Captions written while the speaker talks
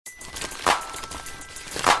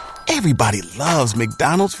Everybody loves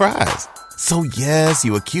McDonald's fries. So yes,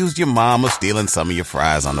 you accused your mom of stealing some of your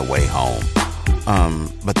fries on the way home.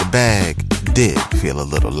 But the bag did feel a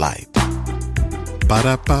little light.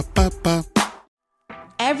 Ba-da-ba-ba-ba.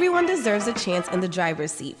 Everyone deserves a chance in the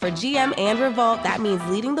driver's seat. For GM and Revolt, that means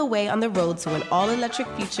leading the way on the road to an all-electric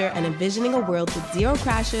future and envisioning a world with zero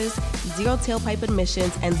crashes, zero tailpipe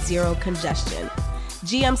emissions, and zero congestion.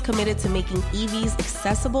 GM's committed to making EVs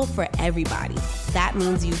accessible for everybody. That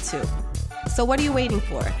means you too. So what are you waiting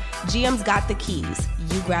for? GM's got the keys.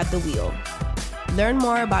 You grab the wheel. Learn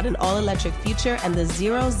more about an all-electric future and the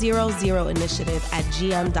 000 initiative at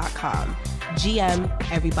gm.com.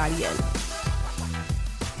 GM, everybody in.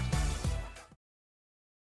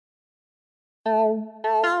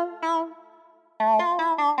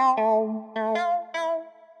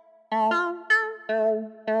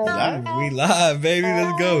 We live, baby.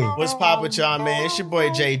 Let's go. What's pop with y'all, man? It's your boy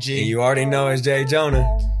JG. And you already know it's Jay Jonah.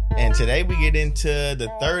 And today we get into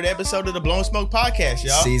the third episode of the Blowing Smoke podcast,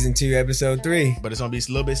 y'all. Season 2, episode 3. But it's gonna be a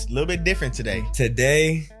little bit different today.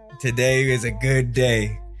 Today is a good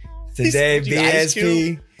day. Today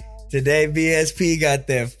BSP got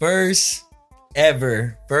their first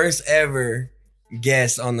ever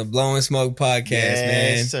guest on the Blowing Smoke podcast,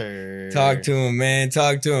 man. Yes, sir. Talk to him, man.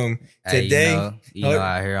 Talk to him. Hey, Today, you know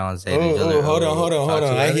out here on Zayydajeweler. hold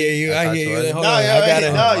on. I hear you. Hold on. I I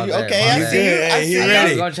see you. Hey, he I ready.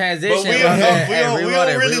 was gonna transition. We want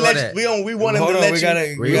him to let you. We want him to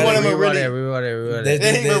really. We don't let him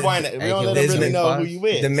really know who you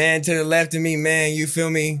is. The man to the left of me, man. You feel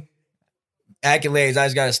me? Accolades. I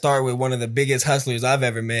just got to start with one of the biggest hustlers I've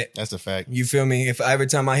ever met. That's a fact. You feel me? If every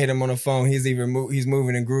time I hit him on the phone, he's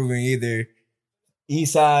moving and grooving either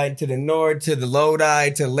east side to the north to the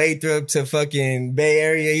Lodi to Lathrop to fucking Bay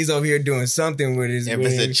Area. He's over here doing something with his. If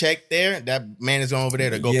it's a check there, that man is going over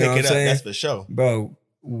there to go pick it up. That's for sure, bro.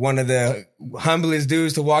 One of the humblest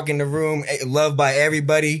dudes to walk in the room, loved by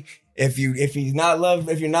everybody. If you're not loved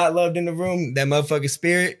in the room, that motherfucking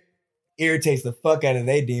spirit irritates the fuck out of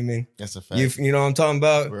they demon. That's a fact. You know what I'm talking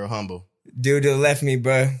about? Real humble. Dude to the left of me,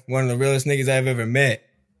 bro. One of the realest niggas I've ever met.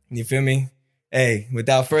 You feel me? Hey,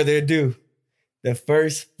 without further ado, the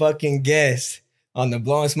first fucking guest on the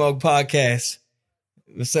Blowing Smoke podcast.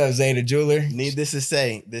 What's up, Zayydajeweler? Needless to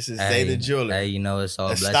say, this is Zayydajeweler. Hey, you know it's all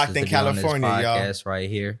blessed Stockton, to be on this California, y'all. podcast right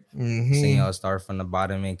here. Mm-hmm. Seeing y'all start from the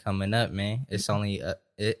bottom and coming up, man. It's only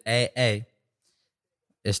it's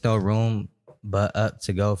no room but up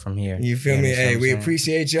to go from here. You feel me? Hey, we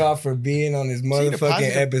appreciate y'all for being on this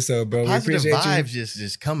motherfucking episode, bro. We appreciate vibes you.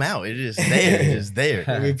 just come out. It is there. It is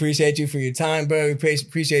there. We appreciate you for your time, bro. We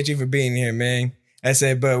appreciate you for being here, man. I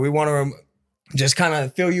said, but we want to just kind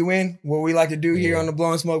of fill you in what we like to do here on the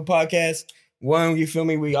Blowing Smoke podcast. One, you feel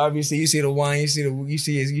me? We obviously, you see the wine, you see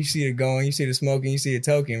the going, you see the smoking, you see the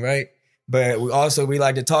token, right? But we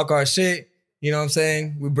like to talk our shit. You know what I'm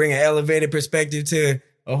saying? We bring an elevated perspective to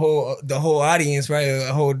the whole audience, right?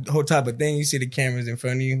 A whole type of thing. You see the cameras in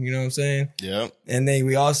front of you. You know what I'm saying? Yep. And then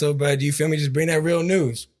we also, bro, do you feel me? Just bring that real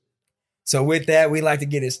news. So with that, we like to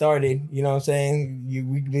get it started. You know what I'm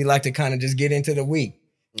saying? We like to kind of just get into the week.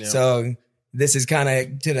 Yep. So this is kind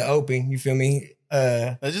of to the open. You feel me?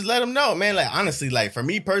 Just let them know, man. Like honestly, like for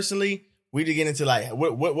me personally, we did get into like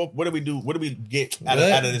what do we do? What do we get out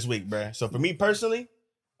of this week, bro? So for me personally,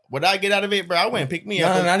 what I get out of it, bro, I went and pick me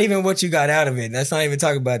up. No, not even what you got out of it. Let's not even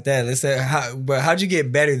talk about that. Let's say how'd you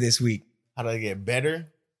get better this week? How did I get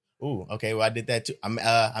better? Ooh, okay. Well, I did that too.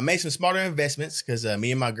 I made some smarter investments because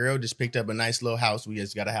me and my girl just picked up a nice little house. We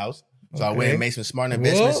just got a house. So I went and made some smart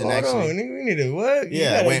investments. Hold on. We need to what?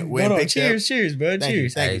 Yeah, went and cheers, bro.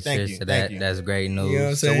 Cheers. Thank you. That's great news. You know what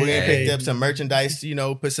I'm saying? So we picked up some merchandise,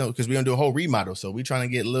 put some, because we're going to do a whole remodel. So we trying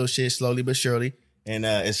to get a little shit slowly but surely. And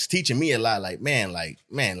it's teaching me a lot. Like, man,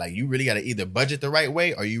 you really got to either budget the right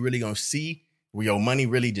way or you really going to see where your money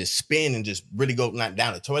really just spin and just really go not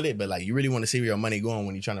down the toilet. But like, you really want to see where your money going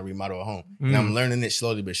when you're trying to remodel a home. And I'm learning it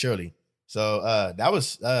slowly but surely. So that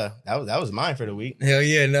was mine for the week. Hell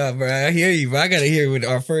yeah, no, bro. I hear you, bro. I gotta hear with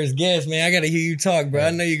our first guest, man. I gotta hear you talk, bro.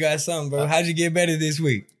 I know you got something, bro. How'd you get better this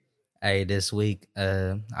week? Hey, this week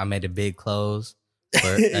I made a big close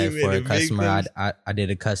for a customer. I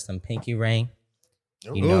did a custom pinky ring.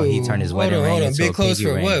 You know, he turned his wedding ring into big a close pinky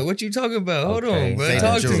for ring. what? What you talking about? Hold Okay. on, bro.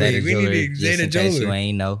 Talk to me. We need to Zayydajeweler. In case you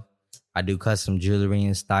ain't know, I do custom jewelry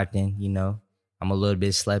in Stockton. You know, I'm a little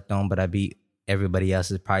bit slept on, but I beat everybody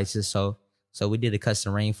else's prices. So we did a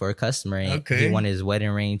custom ring for a customer. And okay. He wanted his wedding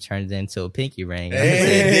ring turned into a pinky ring.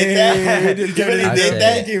 Hey, did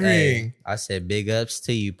that? Hey, I said, big ups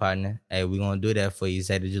to you, partner. Hey, we gonna do that for you.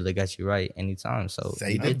 Zayydajeweler got you right anytime. So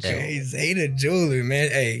Zayydajeweler, man.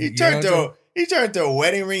 Hey, he turned a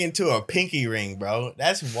wedding ring into a pinky ring, bro.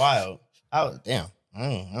 That's wild. Damn.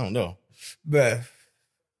 I don't know. But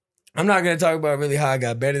I'm not going to talk about really how I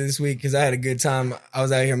got better this week because I had a good time. I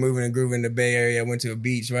was out here moving and grooving in the Bay Area. I went to a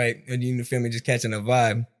beach, right? And you feel me, just catching a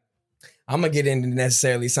vibe. I'm going to get into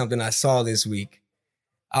necessarily something I saw this week.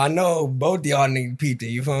 I know both y'all niggas peeped it.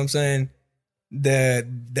 You feel what I'm saying?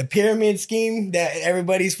 The pyramid scheme that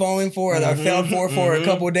everybody's falling for or fell for a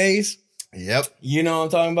couple of days. Yep. You know what I'm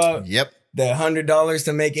talking about? Yep. The $100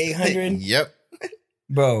 to make $800. Yep.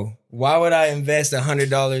 Bro, why would I invest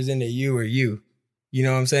 $100 into you or you? You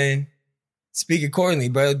know what I'm saying? Speak accordingly,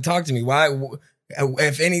 bro. Talk to me. Why?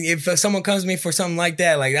 If someone comes to me for something like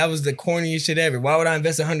that was the corniest shit ever. Why would I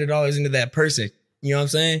invest $100 into that person? You know what I'm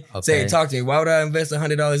saying? Okay. Say, talk to me. Why would I invest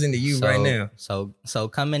 $100 into you right now? So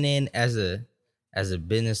coming in as a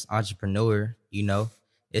business entrepreneur, you know,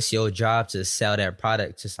 it's your job to sell that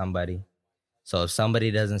product to somebody. So if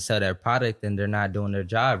somebody doesn't sell that product, then they're not doing their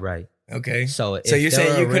job right. Okay. So you're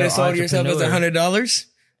saying you could have sold yourself as $100?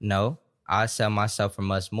 No, I sell myself for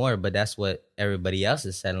much more, but that's what everybody else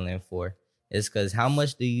is settling for. It's because how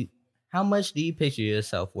much do you picture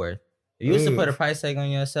yourself worth? If you was to put a price tag on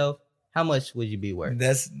yourself, how much would you be worth?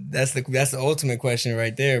 That's the ultimate question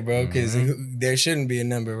right there, bro. Because there shouldn't be a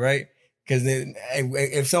number, right? Because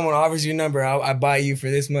if someone offers you a number, I buy you for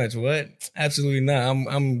this much. What? Absolutely not.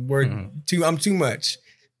 I'm worth I'm too much.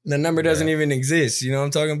 The number doesn't even exist. You know what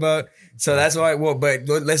I'm talking about? So that's why. Well, but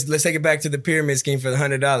let's take it back to the pyramid scheme for the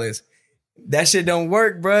 $100. That shit don't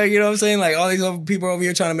work, bro. You know what I'm saying? Like all these other people over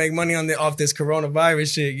here trying to make money off this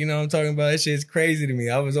coronavirus shit. You know what I'm talking about? That shit's crazy to me.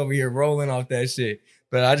 I was over here rolling off that shit.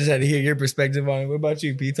 But I just had to hear your perspective on it. What about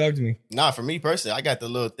you, P? Talk to me. Nah, for me personally, I got the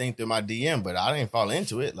little thing through my DM, but I didn't fall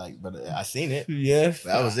into it. But I seen it. Yeah.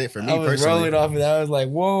 That was it for me I was personally. rolling off of that. I was like,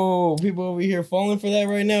 whoa, people over here falling for that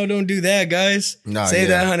right now. Don't do that, guys. Nah, Save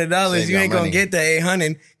that $100. Save you ain't your going to money. get that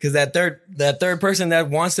 $800 because that third person that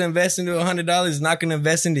wants to invest into $100 is not going to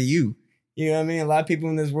invest into you. You know what I mean? A lot of people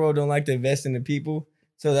in this world don't like to invest into people.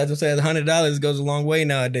 So that's what I'm saying. $100 goes a long way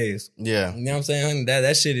nowadays. Yeah. You know what I'm saying?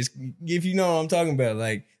 That shit is, if you know what I'm talking about,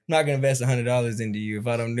 like, I'm not going to invest $100 into you if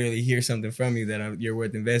I don't really hear something from you that you're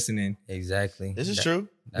worth investing in. Exactly. This is true.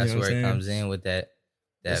 That's You know what where I'm it saying? comes in with that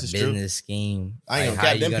This is business scheme. I ain't Like, gonna how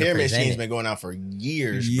cap. you Them gonna pyramid present schemes it. been going on for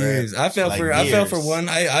years, Years. bruh. I fell Like for years. one.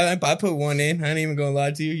 I put one in. I ain't even gonna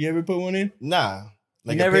lie to you. You ever put one in? Nah.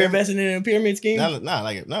 You a never pyramid- invested in a pyramid scheme? Nah.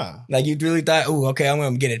 Like you really thought, oh, okay, I'm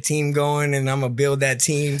gonna get a team going and I'm gonna build that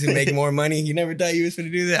team to make more money. You never thought you was gonna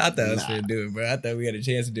do that? I thought I was gonna do it, bro. I thought we had a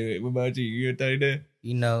chance to do it. What about you? You ever thought you did?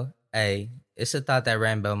 You know, hey, it's a thought that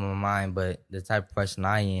ran by my mind, but the type of person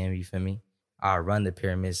I am, you feel me? I run the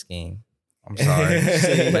pyramid scheme. I'm sorry.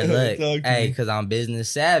 But look, hey, because I'm business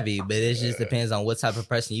savvy, but it just depends on what type of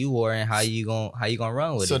person you are and how you gonna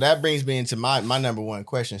run with So it. that brings me into my number one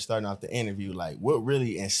question starting off the interview. Like, what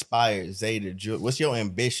really inspired Zayydajeweler? What's your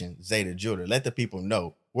ambition, Zayydajeweler? Let the people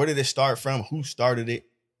know. Where did it start from? Who started it?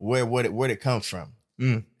 Where'd it come from?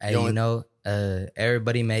 Hey, you know,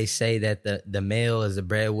 everybody may say that the male is the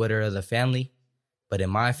breadwinner of the family, but in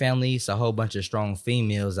my family, it's a whole bunch of strong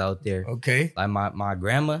females out there. Okay. Like my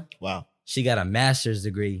grandma, Wow. she got a master's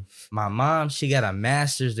degree. My mom, she got a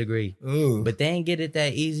master's degree. Ooh. But they ain't get it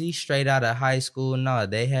that easy straight out of high school. No,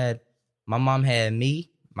 my mom had me,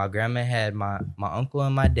 my grandma had my uncle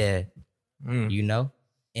and my dad, you know?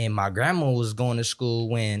 And my grandma was going to school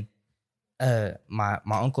when my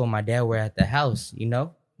uncle and my dad were at the house, you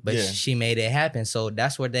know? But Yeah. she made it happen. So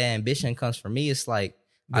that's where the ambition comes from me. It's like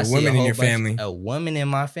The women in your family. A woman in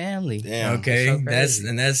my family. Damn. Okay. so That's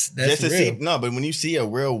crazy. that's Just to real. see, no, but when you see a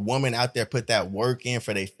real woman out there put that work in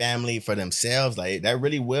for their family, for themselves, like that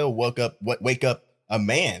really will wake up a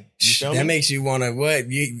man. You feel That me? makes you want to what?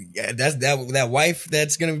 That's that wife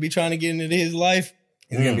that's gonna be trying to get into his life.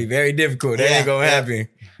 It's gonna be very difficult. That Yeah, ain't gonna yeah. happen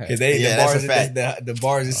because Yeah, that's a fact. the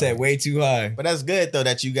bars are set way too high. But that's good though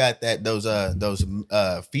that you got those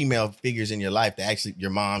female figures in your life that actually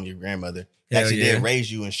your mom, your grandmother Hell actually yeah. did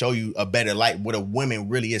raise you and show you a better light, what a woman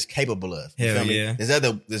really is capable of. You Hell feel me? yeah.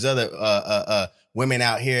 There's other women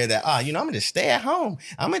out here that I'm gonna just stay at home.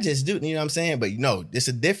 I'm gonna just do, you know what I'm saying? But this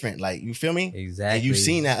is different. Like, you feel me? Exactly. And you've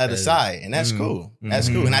seen that other side, and that's cool. That's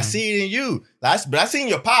Mm-hmm. cool. And I see it in you. But I seen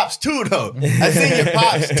your pops too, though. I seen your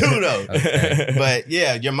pops too, though. Okay. But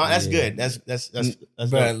yeah, your mom. That's good. That's But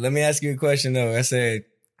dope. let me ask you a question though. I said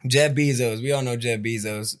Jeff Bezos. We all know Jeff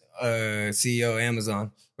Bezos, CEO of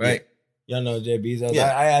Amazon, right? Y'all know Jeff Bezos. Yeah.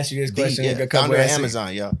 I asked you this question a couple founder of episodes-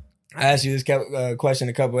 Amazon, yeah. I asked you this question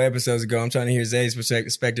a couple episodes ago. I'm trying to hear Zay's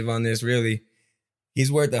perspective on this. Really, he's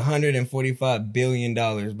worth $145 billion,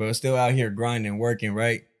 bro. Still out here grinding, working,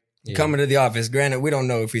 right? Coming to the office. Granted, we don't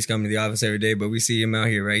know if he's coming to the office every day, but we see him out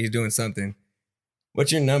here, right? He's doing something.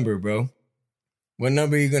 What's your number, bro? What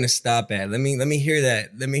number are you gonna stop at? Let me hear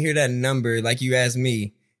that. Let me hear that number. Like you asked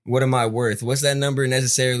me, what am I worth? What's that number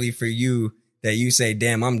necessarily for you that you say,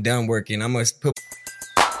 damn, I'm done working. I'm gonna put.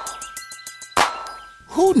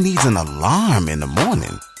 Who needs an alarm in the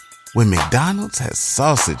morning when McDonald's has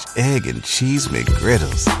sausage, egg, and cheese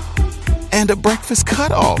McGriddles and a breakfast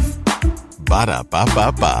cutoff?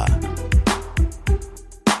 Ba-da-ba-ba-ba.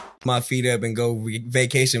 My feet up and go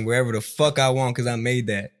vacation wherever the fuck I want because I made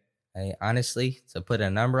that. Hey, honestly, to put a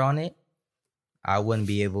number on it, I wouldn't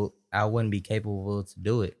be capable to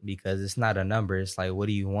do it because it's not a number. It's like, what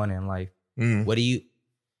do you want in life? What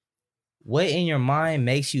in your mind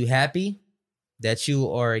makes you happy that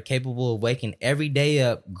you are capable of waking every day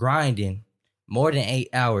up, grinding more than 8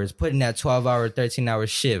 hours, putting that 12-hour, 13-hour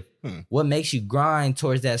shift? What makes you grind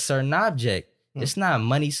towards that certain object? It's not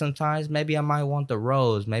money sometimes. Maybe I might want the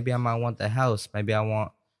rose. Maybe I might want the house. Maybe I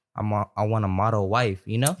want a model wife,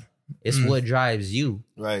 you know? It's what drives you.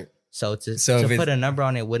 Right. So to put a number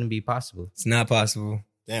on it wouldn't be possible. It's not possible.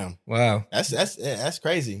 Damn. Wow. That's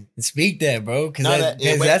crazy. Speak that, bro.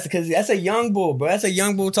 Because that's a young bull, bro. That's a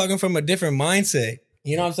young bull talking from a different mindset.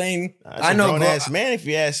 You know what I'm saying? I know, grown-ass man. If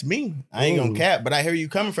you ask me, I ain't gonna cap, but I hear you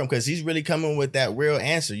coming from because he's really coming with that real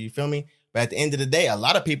answer. You feel me? But at the end of the day, a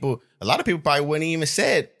lot of people probably wouldn't even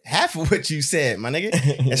said half of what you said, my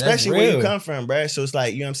nigga. Especially where you come from, bro. So it's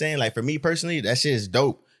like, you know what I'm saying? Like for me personally, that shit is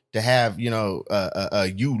dope to have, you know,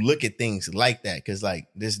 you look at things like that. Cause like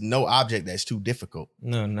there's no object that's too difficult.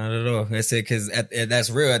 No, not at all. That's it. Cause that's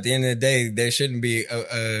real. At the end of the day, there shouldn't be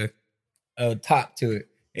a top to it.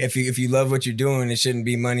 If you love what you're doing, it shouldn't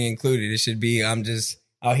be money included. It should be, I'm just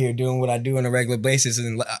out here doing what I do on a regular basis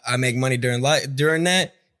and I make money during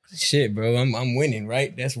that. Shit, bro, I'm winning,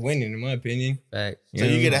 right? That's winning, in my opinion. Fact. So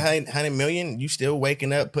you get 100 million, you still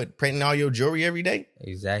waking up, printing all your jewelry every day?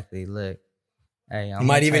 Exactly. Look, hey, he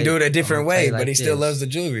might even do it a different way, but he still loves the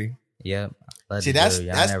jewelry. Yep. See, that's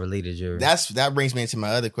never leave the jewelry. That brings me into my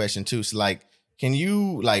other question too. So, like, can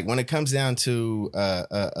you when it comes down to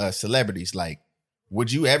celebrities, like,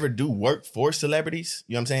 would you ever do work for celebrities?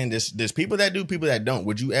 You know what I'm saying? There's people that do, people that don't.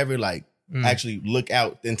 Would you ever actually look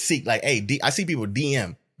out and seek hey, I see people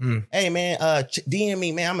DM. Hey man, DM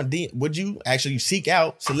me, man. Would you actually seek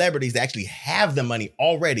out celebrities that actually have the money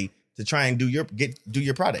already to try and do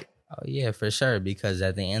your product? Oh yeah, for sure. Because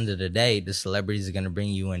at the end of the day, the celebrities are gonna bring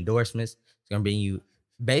you endorsements. It's gonna bring you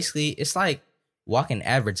basically. It's like walking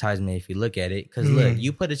advertisement if you look at it. Because look,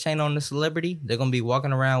 you put a chain on the celebrity, they're gonna be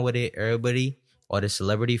walking around with it. Everybody or the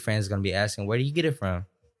celebrity friends gonna be asking, where do you get it from?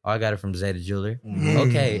 Oh, I got it from Zayydajeweler.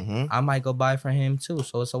 Okay, I might go buy from him too.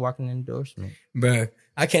 So it's a walking endorsement, bro.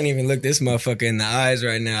 I can't even look this motherfucker in the eyes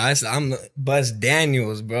right now. I'm Buzz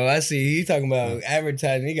Daniels, bro. I see he talking about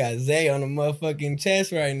advertising. He got Zay on the motherfucking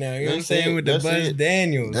chest right now. You know what I'm saying? With the Buzz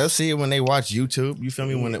Daniels. They'll see it when they watch YouTube. You feel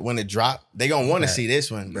me? When it drop, they gonna want to see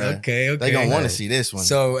this one, bro. Okay. They gonna want to see this one.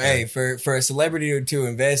 So, hey, for a celebrity to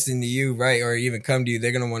invest into you, right, or even come to you,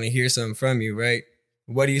 they're gonna want to hear something from you, right?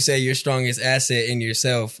 What do you say your strongest asset in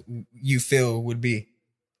yourself you feel would be?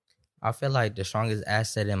 I feel like the strongest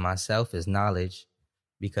asset in myself is knowledge.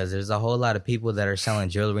 Because there's a whole lot of people that are selling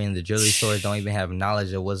jewelry in the jewelry stores don't even have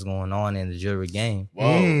knowledge of what's going on in the jewelry game.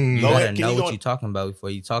 Whoa. You gotta know what you're talking about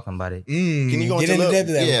before you talking about it. Can you go into depth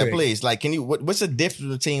of that? Yeah, please. Like, can you? What's the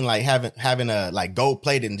difference between like having a gold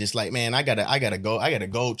plated and just like, man, I got a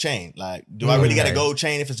gold chain. Like, do I really got a gold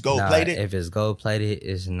chain if it's gold plated? If it's gold plated,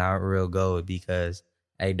 it's not real gold because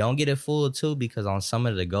hey, don't get it fooled too. Because on some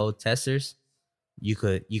of the gold testers, you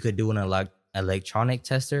could do an electronic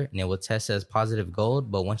tester and it will test as positive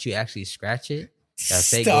gold, but once you actually scratch it, that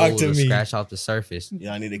fake gold will scratch off the surface.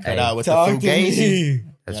 Yeah, I need to cut out with the fugazi.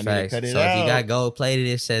 That's facts. So if you got gold plated,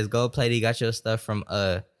 it says gold plated. You got your stuff from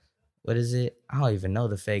what is it? I don't even know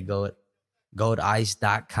the fake gold.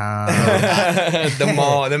 Goldice.com. The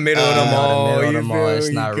mall, the middle of the mall. It's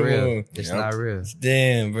not real. It's not real.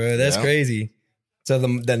 Damn, bro, that's crazy. So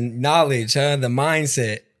the knowledge, the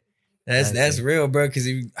mindset. That's real, bro. Because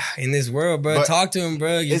in this world, bro, talk to him,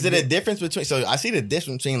 bro. Is it a difference between? So I see the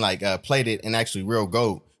difference between like plated and actually real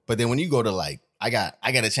gold. But then when you go to like, I got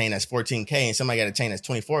a chain that's 14K and somebody got a chain that's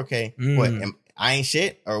 24K. What? I ain't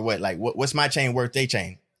shit or what? Like what's my chain worth? They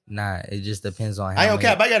chain. Nah, it just depends on how I don't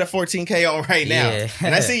cap. I got a 14K on right now. Yeah.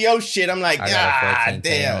 And I see your shit. I'm like, I got a 14K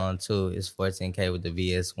damn. on too. It's 14K with the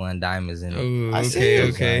VS1 diamonds in it. Ooh, I see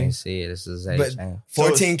it. Okay. I see it. This is a but chain.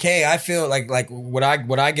 14K, I feel like what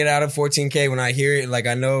I get out of 14K when I hear it, like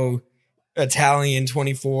I know Italian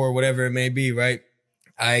 24, whatever it may be, right?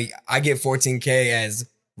 I get 14K as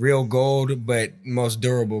real gold, but most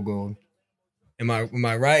durable gold. Am I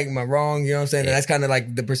right? Am I wrong? You know what I'm saying? Yeah. That's kind of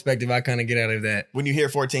like the perspective I kind of get out of that. When you hear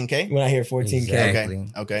 14K? When I hear 14K.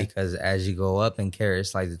 Exactly. Okay. Because as you go up in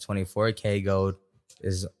carats, like the 24K gold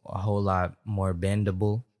is a whole lot more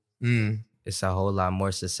bendable. It's a whole lot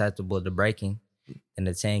more susceptible to breaking than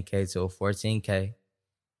the 10K to a 14K.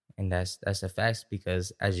 And that's a fact,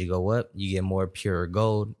 because as you go up, you get more pure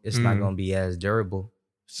gold. It's not going to be as durable.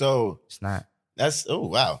 So it's not. That's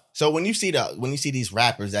wow. So when you see these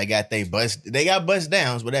rappers that got they got bust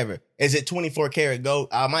downs, whatever. Is it 24 karat gold?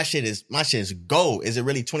 My shit is gold. Is it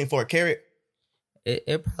really 24 karat?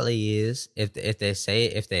 It probably is. If they say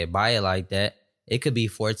it, if they buy it like that, it could be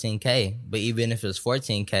 14K. But even if it's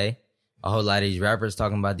 14K, a whole lot of these rappers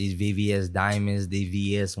talking about these VVS diamonds,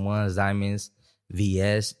 the VS1s diamonds,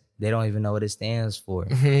 VS. They don't even know what it stands for.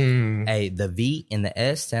 Hey, the V and the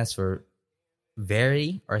S stands for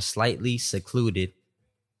very or slightly secluded,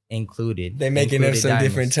 included. They making up some diamonds.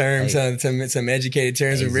 different terms, Hey, some educated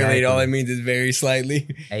terms, exactly. but really all it means is very slightly.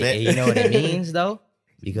 Hey, you know what it means though?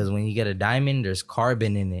 Because when you get a diamond, there's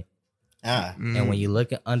carbon in it. And when you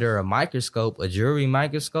look under a microscope, a jewelry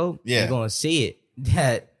microscope, you're going to see it,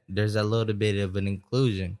 that there's a little bit of an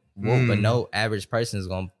inclusion. But no average person is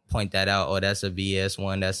going to point that out. Oh, that's a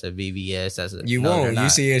VS1, that's a VVS, that's a... You won't. You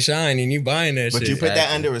see it shine and you buying that shit. But you put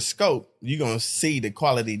that under a scope, you're going to see the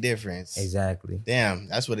quality difference. Exactly. Damn,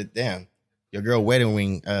 that's what it... Damn. Your girl wedding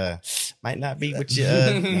ring might not be what you...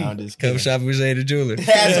 no, I'm just kidding. Come shop with Zayydajeweler.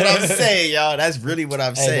 That's what I'm saying, y'all. That's really what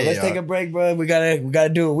I'm saying, let's take a break, bro. We gotta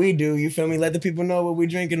do what we do. You feel me? Let the people know what we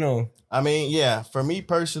drinking on. I mean, yeah. For me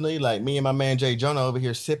personally, like me and my man Jay Jonah over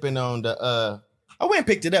here sipping on the... I went and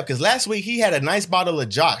picked it up because last week he had a nice bottle of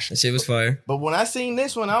Josh. That shit was fire. But when I seen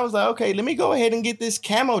this one, I was like, okay, let me go ahead and get this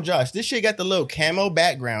camo Josh. This shit got the little camo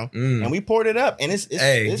background, and we poured it up, and it's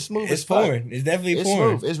smooth. It's pouring. It's definitely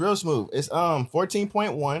pouring. Smooth. It's real smooth. It's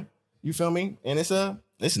 14.1. You feel me? And it's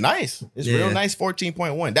nice. It's real nice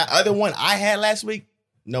 14.1. That other one I had last week,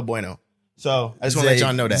 no bueno. So I just want to let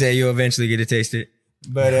y'all know that. Zay, you'll eventually get to taste it.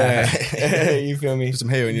 But you feel me? Put some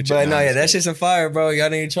hair in your chest. But no, yeah, that shit's some fire, bro. Y'all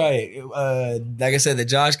need to try it. Like I said, the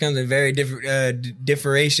Josh comes in very different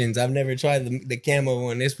differentiations. I've never tried the camo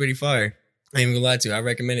one. It's pretty fire. I ain't even gonna lie to you. I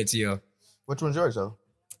recommend it to y'all. Which one's yours though?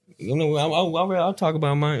 You know, I'll talk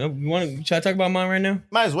about mine. Should I talk about mine right now?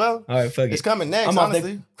 Might as well. All right, fuck it. It's coming next, I'm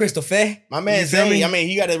honestly. Crystal Fair. My man Zay, I mean,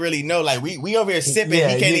 you got to really know, like, we over here sipping. Yeah,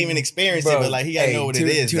 he can't even experience it, but, like, he got to know what it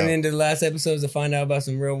is, Tune though. into the last episodes to find out about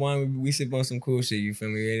some real wine. We sip on some cool shit, you feel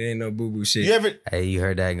me? It ain't no boo-boo shit. Hey, you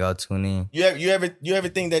heard that? Go tune in. You ever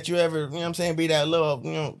think that you ever, you know what I'm saying, be that little,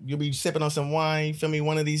 you know, you'll be sipping on some wine, you feel me,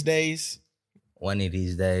 one of these days? One of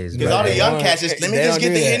these days. Because all the young cats just, let me just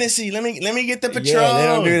get the Hennessy. Let me get the Patron. Yeah, they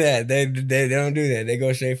don't do that. They don't do that. They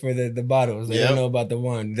go straight for the bottles. They don't know about the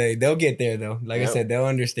one. They'll get there though. Like I said, they'll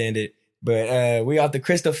understand it. But we off the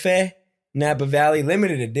Crystal Fair Napa Valley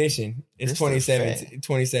limited edition. It's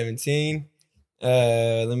 2017.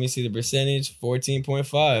 Let me see the percentage.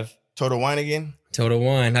 14.5. Total wine again? Total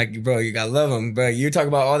wine. Like, bro, you gotta love them. Bro, you talk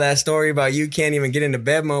about all that story about you can't even get into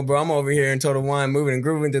bed mode, bro. I'm over here in Total Wine moving and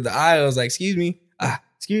grooving through the aisles like, excuse me,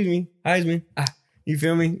 Heisman, you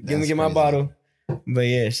feel me? Get my bottle. But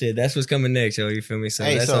yeah, shit, that's what's coming next, yo. You feel me? So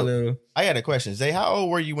that's a little... I got a question. Zay, how old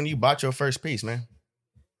were you when you bought your first piece, man?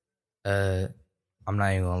 I'm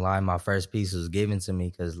not even gonna lie, my first piece was given to me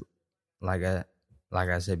because like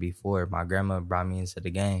I said before, my grandma brought me into the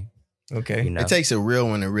game. Okay. You know? It takes a real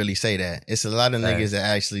one to really say that. It's a lot of niggas that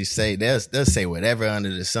actually say, they'll say whatever under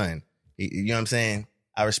the sun. You know what I'm saying?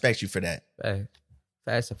 I respect you for that.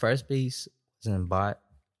 Facts. The first piece wasn't bought.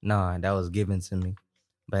 Nah, that was given to me.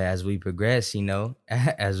 But as we progress, you know,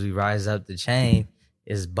 as we rise up the chain,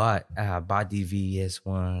 it's bought. I bought these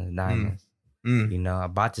VS1 diamonds. You know, I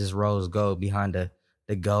bought this rose gold behind the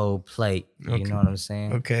gold plate. You know what I'm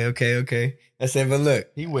saying? Okay. I said, but look,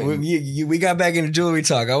 we got back into jewelry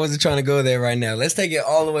talk. I wasn't trying to go there right now. Let's take it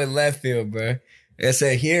all the way left field, bro. I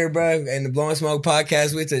said here, bro, in the Blowing Smoke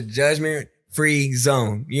podcast, it's a judgment-free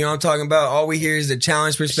zone. You know what I'm talking about? All we hear is the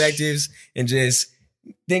challenge perspectives and just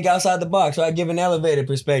think outside the box, right? Give an elevated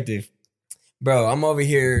perspective. Bro, I'm over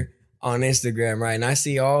here on Instagram, right? And I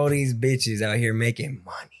see all these bitches out here making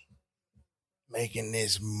money. Making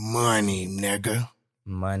this money, nigga.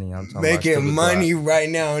 Money, I'm talking making money right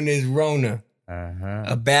now in this Rona.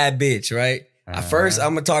 A bad bitch, right? First,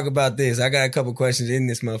 I'm going to talk about this. I got a couple questions in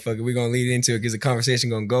this motherfucker. We're going to lead into it because the conversation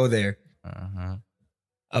going to go there.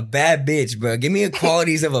 A bad bitch, bro. Give me the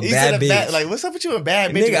qualities of a He bad said bitch. like, what's up with you, a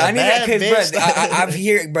bad bitch? Nigga, I need that because, bro, bitch? I've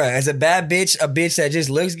heard, bro, as a bad bitch, a bitch that just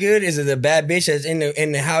looks good? Is it a bad bitch that's in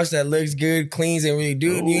the house that looks good, cleans, and really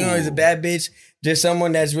do? You know, is a bad bitch just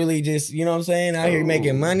someone that's really just, you know what I'm saying, out here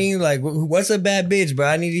making money? Like, what's a bad bitch, bro?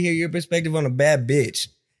 I need to hear your perspective on a bad bitch.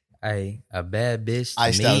 Hey, a bad bitch to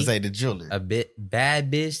I me, Zayydajeweler. a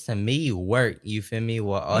bad bitch to me work. You feel me?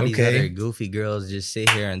 While all these other goofy girls just sit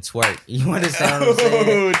here and twerk. You understand what I'm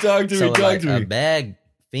saying? Talk to me. A bad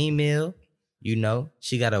female, you know,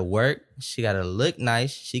 she gotta work, she gotta look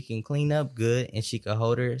nice, she can clean up good, and she can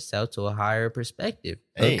hold herself to a higher perspective.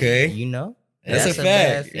 Hey. Okay, You know, that's a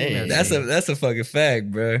bad fact. female That's to me. a fucking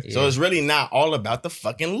fact, bro. Yeah. So it's really not all about the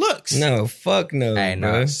fucking looks. No, fuck no, Hey,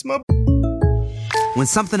 bro. nah. Smoke. When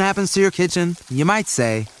something happens to your kitchen, you might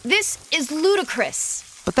say, This is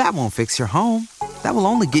ludicrous. but that won't fix your home. That will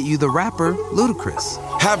only get you the rapper, Ludacris.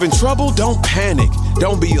 Having trouble? Don't panic.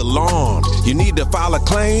 Don't be alarmed. You need to file a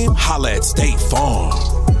claim? Holla at State Farm.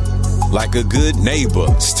 Like a good neighbor,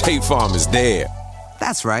 State Farm is there.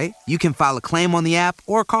 That's right. You can file a claim on the app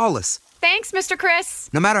or call us. Thanks, Mr. Chris.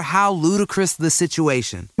 No matter how ludicrous the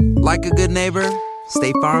situation, like a good neighbor,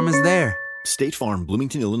 State Farm is there. State Farm,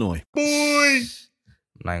 Bloomington, Illinois.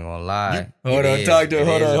 I'm not gonna lie. Hold on, It talk to is-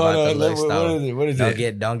 her. it is Hold about on. the looks, though. What is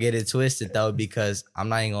it? Don't get it twisted though, because I'm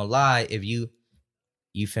not even gonna lie. If you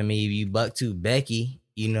feel me, if you buck to Becky,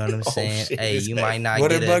 you know what I'm saying? shit, Hey, it's you that. might not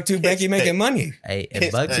What get if Buck to Becky making money? Hey, if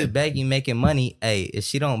It's buck to that. Becky making money, hey, if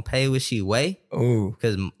she don't pay what she weigh, Ooh.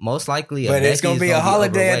 because most likely, But it's gonna Becky's be a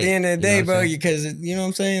holiday at overweight, the end of the day, you know what bro. I'm saying? Because you know what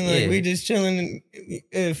I'm saying. Like Yeah. we just chilling.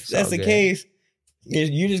 If It's that's all the good. case,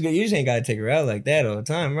 you just ain't gotta take her out like that all the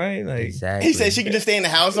time, right? Like Exactly. He said she can just stay in the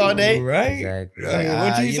house all day. right. Exactly. I mean,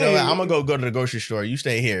 what you You say? know what? I'm gonna go to the grocery store. You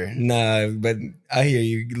stay here. Nah, but I hear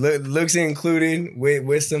you. Looks included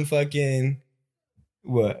with some fucking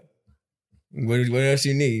what? What else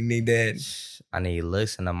you need? You need that I need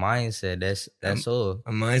looks and a mindset. That's all.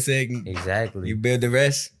 a mindset. Exactly. You build the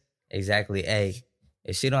rest. Exactly. Hey,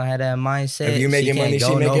 if she don't have that mindset, If you making she can't money, she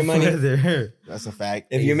go no making money. further. That's a fact.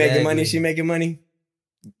 If you making money, Exactly. she making money.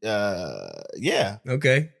 Yeah.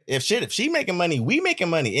 Okay. If she making money, we making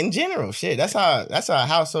money in general. Shit, that's how a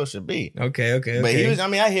household should be. Okay. But he was. I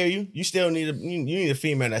mean, I hear you. You still need you need a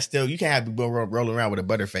female that still. You can't have to go rolling around with a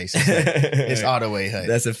butterface. It's all the way, hut.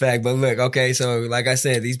 That's a fact. But look, okay, so like I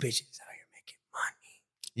said, these bitches out here making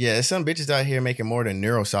money. Yeah, there's some bitches out here making more than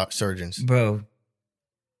neurosurgeons. Bro,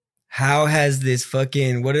 how has this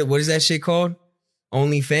fucking what is that shit called?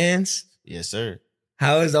 OnlyFans? Yes, sir.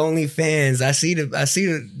 How is OnlyFans? I see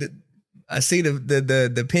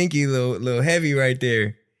the pinky little heavy right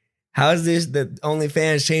there. How's this the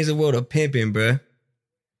OnlyFans change the world of pimping, bro?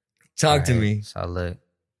 Talk to Alright, me. So look,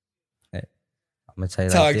 I'm gonna tell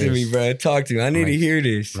you Talk like to this. me, bro. Talk to me. I need to Like- hear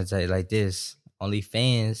this. I'm gonna tell you like this.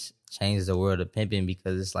 OnlyFans changed the world of pimping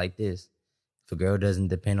because it's like this. If a girl doesn't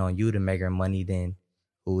depend on you to make her money, then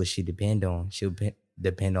who will she depend on? She'll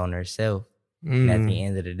depend on herself. And at the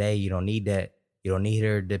end of the day, you don't need that. You don't need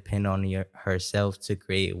her to depend on herself to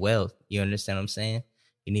create wealth. You understand what I'm saying?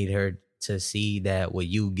 You need her to see that what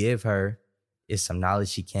you give her is some knowledge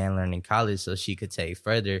she can learn in college so she could take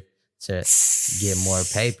further to get more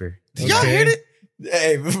paper. Y'all heard it?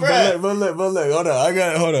 Hey, but look. Hold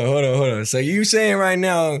on. Hold on. So you saying right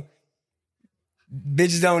now,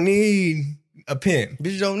 bitches don't need a pimp.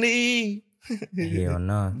 Bitches don't need. Hell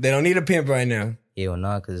no. They don't need a pimp right now. Hell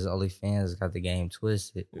no, because OnlyFans got the game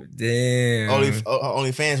twisted. Damn.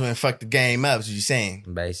 Only fans went fuck the game up. Is what you saying?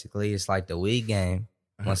 Basically, it's like the weed game.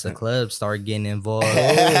 Once the clubs start getting involved, Oh,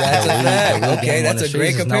 that's a the weed fact. game Okay, on that's the a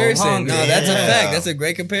great streets is no comparison. No, longer. that's a Yeah. fact. That's a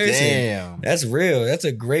great comparison. Damn. That's real. That's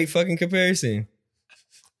a great fucking comparison.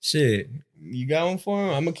 Shit. You got one for him?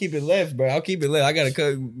 I'm gonna keep it left, bro. I'll keep it left. I gotta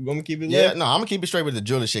cut. I'm gonna keep it Yeah, left. no, I'm gonna keep it straight with the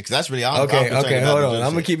jeweler shit because that's really I'm Okay, concerned okay, about hold the on. jeweler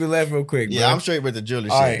I'm gonna shit. keep it left real quick, bro. Yeah, I'm straight with the jeweler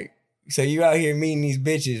All shit. right. So you out here meeting these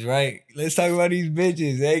bitches, right? Let's talk about these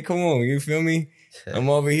bitches. Hey, come on. You feel me? I'm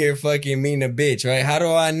over here fucking meeting a bitch, right? How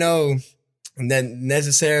do I know that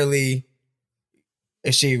necessarily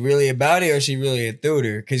is she really about it or is she really a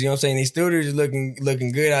tutor? Because you know what I'm saying? These tutors are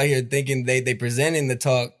looking good out here thinking they presenting the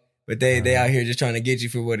talk, but they out here just trying to get you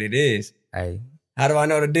for what it is. Hey, How do I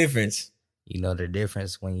know the difference? you know the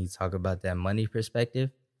difference when you talk about that money perspective,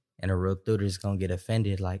 and a real tutor is gonna get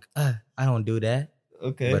offended, like, I don't do that.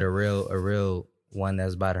 Okay. But a real one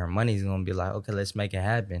that's about her money is gonna be like, okay, let's make it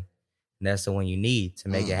happen. And that's the one you need to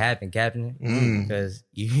make it happen, Captain. Because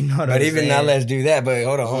you know what But I'm even saying? now, let's do that. But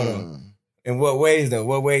hold on. In what ways though?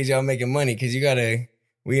 What ways y'all making money? Because you gotta.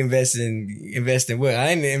 We invest in what? I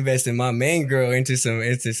ain't investing my main girl into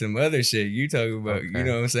some other shit. You talking about? Okay. You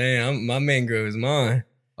know what I'm saying? My main girl is mine.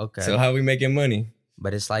 Okay. So how we making money?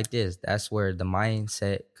 But it's like this. That's where the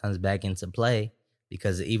mindset comes back into play,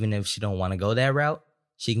 because even if she don't want to go that route,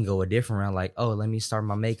 she can go a different route. Like, oh, let me start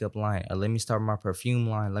my makeup line, or let me start my perfume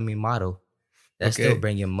line. Let me model. That's still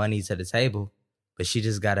bringing money to the table, but she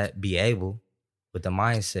just gotta be able with the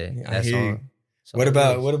mindset. Yeah, That's all. So what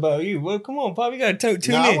about you? Well, come on, Pop. You gotta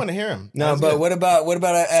tune in. I want to hear him. No, That's but good. what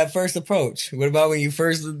about at first approach? What about when you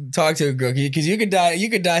first talk to a girl? Because you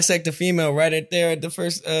could dissect a female right at there at the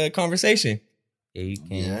first conversation. Yeah, you can.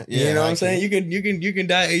 Yeah, You know what I'm saying? You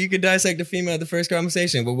can dissect the female at the first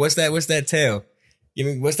conversation. But what's that tell? You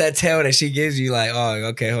mean, what's that tell that she gives you? Like, oh,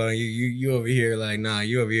 okay, hold on, you over here like, nah,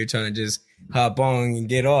 you over here trying to just hop on and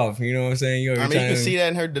get off. You know what I'm saying? You can see that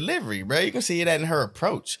in her delivery, bro. You can see that in her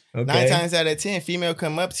approach. Okay. 9 times out of 10, female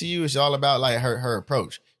come up to you, it's all about like her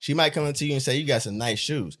approach. She might come up to you and say, you got some nice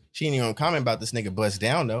shoes. She ain't even gonna comment about this nigga bust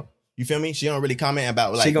down though. You feel me? She don't really comment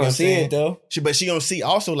about like, she gonna see it though. But she gonna see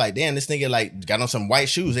also like, damn, this nigga like got on some white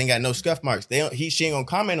shoes, ain't got no scuff marks. She ain't gonna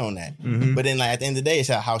comment on that. Mm-hmm. But then like at the end of the day, it's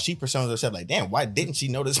how she personas herself. Like, damn, why didn't she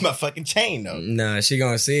notice my fucking chain though? Nah, she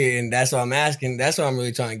gonna see it, and that's what I'm asking. That's what I'm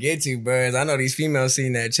really trying to get to, bro. Is I know these females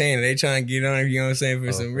seeing that chain, and they trying to get on it. You know what I'm saying,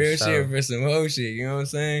 for some real shit, for some hoe shit. You know what I'm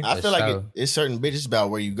saying? I feel like it's certain bitches about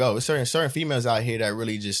where you go. It's certain females out here that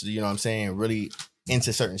really just, you know what I'm saying, really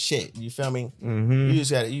into certain shit. You feel me? Mm-hmm.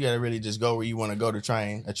 You gotta really just go where you want to go to try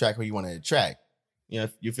and attract who you want to attract. You know,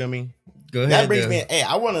 you feel me? Go ahead. That brings me. Hey,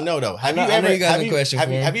 I want to know though. Have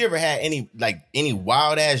you ever had any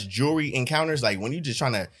wild ass jewelry encounters? Like when you just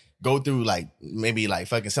trying to go through like maybe like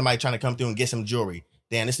fucking somebody trying to come through and get some jewelry.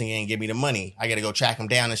 Damn, this thing ain't give me the money. I gotta go track him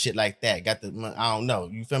down and shit like that. Got the I don't know.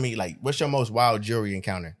 You feel me? Like what's your most wild jewelry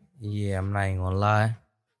encounter? Yeah, I'm not even gonna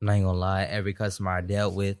lie. Every customer I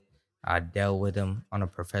dealt with them on a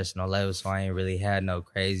professional level, so I ain't really had no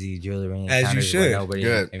crazy jewelry encounters. As you should.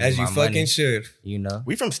 As you fucking money, should. You know?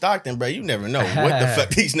 We from Stockton, bro. You never know what the fuck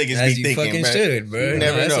these niggas As be you thinking, fucking bro. should, bro. You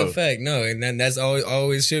never that's know. a fact. No, and that's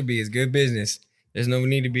always should be. It's good business. There's no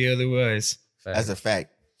need to be otherwise. That's a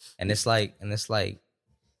fact. And it's like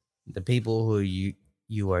the people who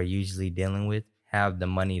you are usually dealing with have the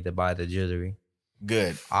money to buy the jewelry.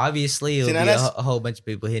 Good. Obviously, it'll be a whole bunch of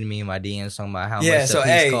people hitting me in my DMs talking about how much so, the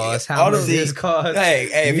piece costs, how much this costs. Hey,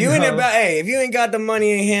 if you ain't got the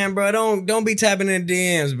money in hand, bro, don't be tapping in the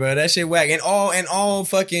DMs, bro. That shit whack. And all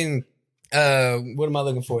fucking what am I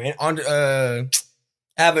looking for? And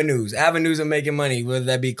avenues of making money, whether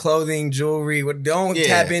that be clothing, jewelry. Don't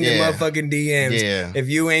tap into motherfucking DMs if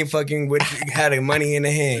you ain't fucking had the money in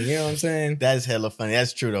the hand. You know what I'm saying? That's hella funny.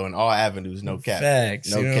 That's true though. In all avenues, no cap.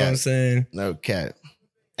 Facts. No you know cap. what I'm saying? No cap.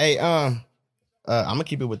 Hey, I'm gonna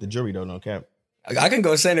keep it with the jewelry though. No cap. I can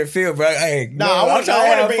go center field, bro. Hey, I want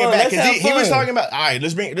to bring it back because he was talking about. All right,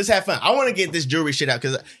 let's have fun. I want to get this jewelry shit out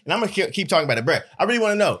and I'm gonna keep talking about it, bro. I really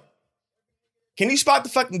want to know. Can you spot the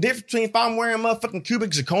fucking difference between if I'm wearing motherfucking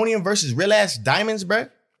cubic zirconium versus real ass diamonds, bro?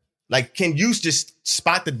 Like, can you just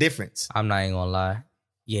spot the difference? I'm not even gonna lie.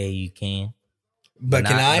 Yeah, you can. But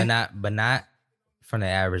can I? But not from the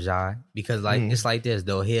average eye, because like it's like this.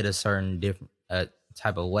 They'll hit a certain different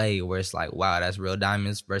type of way where it's like, wow, that's real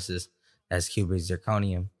diamonds versus that's cubic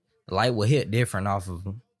zirconium. The light will hit different off of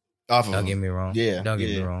them. Don't get me wrong. Yeah. Don't get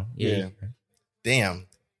me wrong. Yeah. Damn.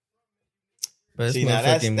 But see, now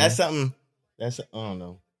that's something. That's I don't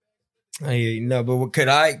know. No, but could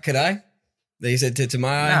I? They said to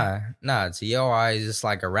my eye? Nah. To your eyes, it's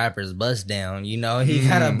like a rapper's bust down. You know, he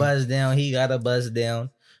got a bust down. He got a bust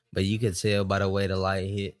down. But you could tell by the way the light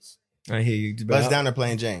hits. I hear you. Bust down or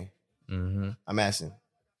plain Jane? Mm-hmm. I'm asking.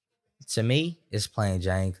 To me, it's plain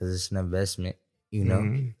Jane because it's an investment. You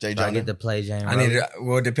know, I get to play Jane.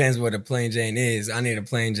 It depends what a plain Jane is. I need a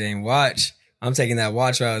plain Jane watch. I'm taking that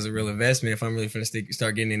watch out as a real investment if I'm really finna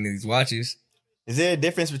start getting into these watches. Is there a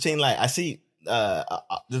difference between like I see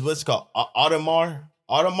what's it called Audemars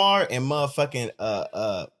and motherfucking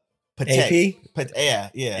Patek? AP?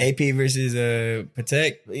 Yeah. AP versus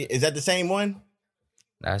Patek. Is that the same one?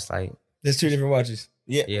 That's like there's two different watches.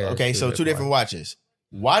 Yeah. Okay, so two different watches.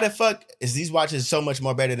 Why the fuck is these watches so much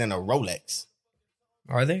more better than a Rolex?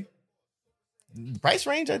 Are they? Price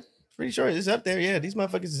range, I'm pretty sure it's up there. Yeah, these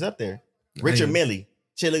motherfuckers is up there. Richard Mille.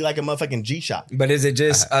 Shit look like a motherfucking G-Shock. But is it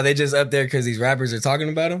just, are they just up there because these rappers are talking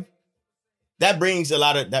about them? That brings a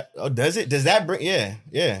lot of that. Oh, does it? Does that bring? Yeah.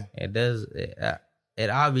 It does. It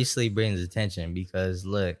obviously brings attention because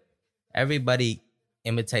look, everybody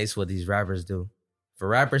imitates what these rappers do. If a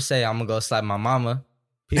rapper say, I'm going to go slap my mama,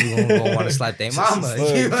 people gonna want to slap their mama.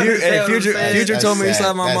 Future told me to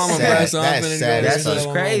slap my mama, bro. So I'm gonna go. That's what's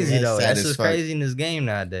crazy though. That's what's crazy in this game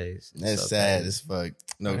nowadays. That's sad as fuck.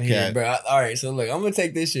 No cap, bro. All right, so look, I'm gonna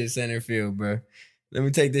take this shit center field, bro. Let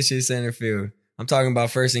me take this shit center field. I'm talking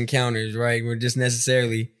about first encounters, right? We're just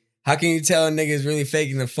necessarily. How can you tell a nigga is really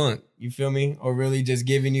faking the funk? You feel me? Or really just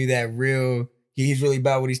giving you that real. He's really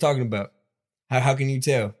about what he's talking about. How can you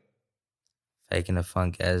tell? Faking the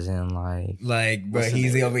funk as in but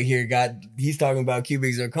he's over here he's talking about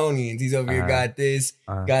cubic zirconians. He's over here got this,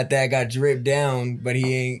 got that, got dripped down, but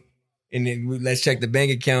he ain't. And then let's check the bank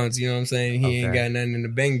accounts. You know what I'm saying? He ain't got nothing in the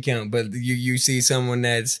bank account, but you see someone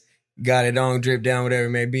that's got it on, dripped down, whatever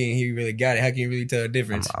it may be, and he really got it. How can you really tell the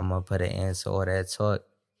difference? I'm gonna put an end to all that talk.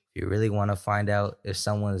 If you really want to find out if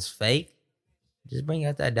someone's fake, just bring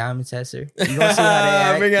out that diamond tester. You gonna see how they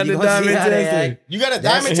act. Bring out the diamond tester. You got a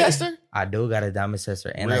diamond tester? I do got a diamond tester,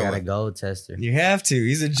 and I got a gold tester. You have to.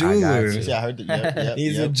 He's a jeweler. Yeah, I heard that.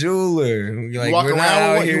 He's a jeweler. Like, you walk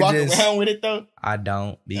around with it though? I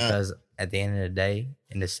don't, because at the end of the day,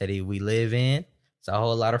 in the city we live in, it's a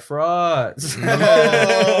whole lot of frauds.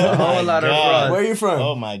 A whole lot of frauds. Where are you from?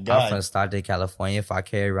 Oh my God. I'm from Stockton, California. If I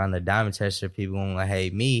carry around the diamond tester, people gonna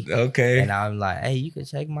hate me. Okay. And I'm like, hey, you can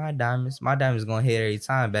check my diamonds. My diamonds gonna hit every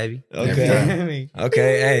time, baby. Okay.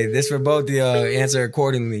 Okay. Hey, this for both the answer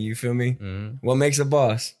accordingly. You feel me? Mm-hmm. What makes a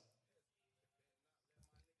boss?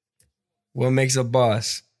 What makes a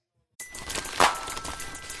boss?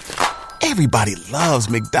 Everybody loves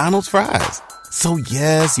McDonald's fries. So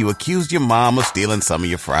yes, you accused your mom of stealing some of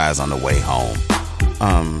your fries on the way home.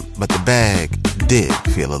 But the bag did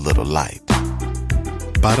feel a little light.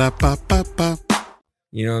 Ba-da-ba-ba-ba.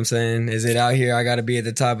 You know what I'm saying? Is it out here? I got to be at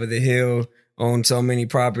the top of the hill, own so many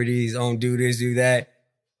properties, own do this, do that.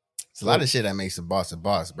 It's a lot of shit that makes a boss,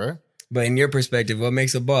 bro. But in your perspective, what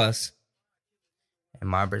makes a boss? In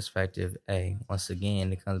my perspective, hey, once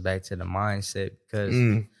again, it comes back to the mindset, because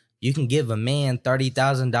you can give a man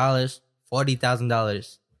 $30,000,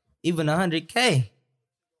 $40,000, even $100K.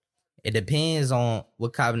 It depends on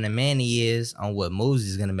what kind of man he is, on what moves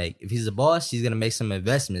he's gonna make. If he's a boss, he's gonna make some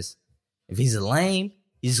investments. If he's a lame,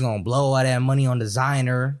 he's gonna blow all that money on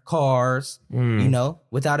designer cars. You know,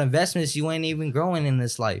 without investments, you ain't even growing in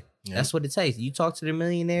this life. Yep. That's what it takes. You talk to the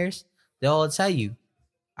millionaires, they'll all tell you,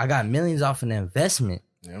 I got millions off an investment.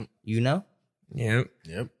 Yep. You know? Yep.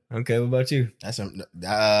 Okay, what about you?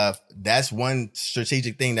 That's one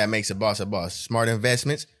strategic thing that makes a boss a boss. Smart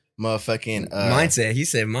investments, motherfucking mindset. He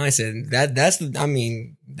said mindset.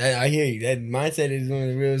 I hear you. That mindset is one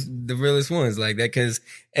of the realest ones like that. Because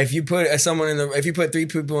if you put if you put three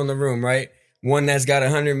people in the room, right? One that's got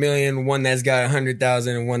 100 million, one that's got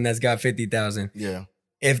 100,000, and one that's got 50,000. Yeah.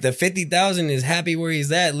 If the 50,000 is happy where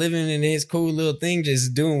he's at, living in his cool little thing,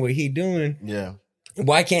 just doing what he doing. Yeah.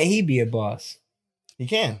 Why can't he be a boss? He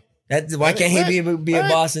can. Why can't he be a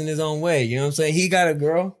boss in his own way? You know what I'm saying? He got a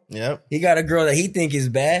girl. Yep. He got a girl that he think is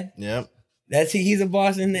bad. Yep. He's a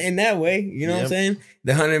boss in that way. You know what I'm saying?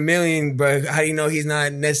 The 100 million, bro. How do you know he's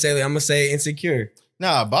not necessarily? I'm gonna say insecure.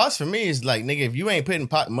 Nah, a boss for me is like, nigga, if you ain't putting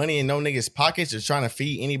money in no nigga's pockets or trying to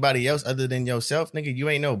feed anybody else other than yourself, nigga, you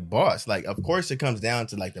ain't no boss. Like, of course it comes down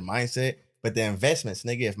to like the mindset, but the investments,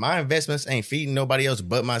 nigga, if my investments ain't feeding nobody else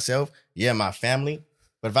but myself, my family.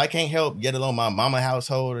 But if I can't help, yet alone my mama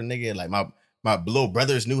household or nigga, like my little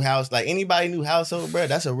brother's new house, like anybody new household, bro,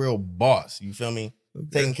 that's a real boss. You feel me? Okay.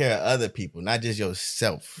 Taking care of other people, not just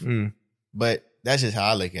yourself. But that's just how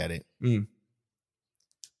I look at it. Want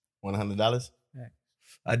 $100?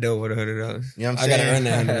 I don't want $100. You know what I'm saying? I gotta earn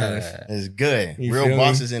that $100. It's good. You Real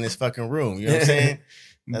bosses in this fucking room. You know what I'm saying?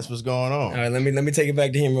 That's what's going on. All right, let me take it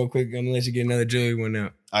back to him real quick. I'm gonna let you get another jewelry one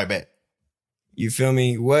out. All right, bet. You feel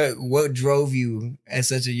me? What drove you at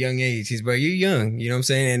such a young age? You're young. You know what I'm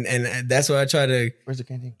saying? And that's what I try to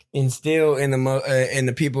instill in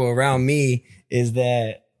the people around me is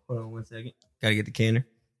that. Hold on 1 second. Gotta get the canner.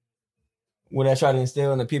 What I try to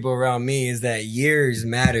instill in the people around me is that years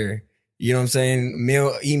matter. You know what I'm saying?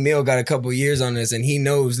 Emil got a couple years on this, and he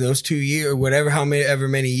knows those 2 years, however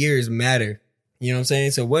many years matter. You know what I'm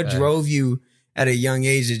saying? So what drove you at a young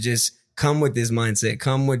age to just come with this mindset?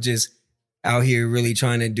 Come with just out here really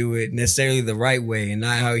trying to do it necessarily the right way and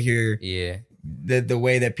not out here the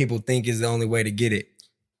way that people think is the only way to get it.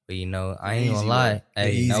 But you know, I ain't gonna lie.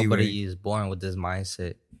 Hey, nobody is born with this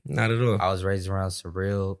mindset. Not at all. I was raised around some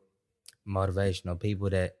real motivational people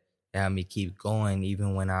that helped me keep going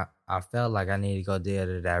even when I felt like I needed to go the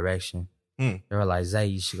other direction. They were like, Zay,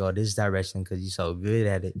 you should go this direction because you're so good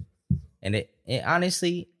at it. And it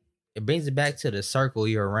honestly, it brings it back to the circle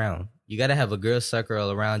you're around. You got to have a girl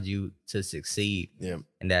circle around you to succeed. Yeah.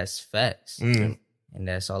 And that's facts. And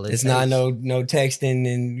that's all it It's takes. not no texting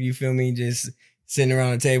and, you feel me, just sitting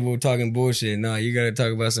around the table talking bullshit. No, you got to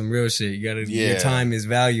talk about some real shit. You got to, your time is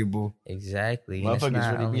valuable. Exactly.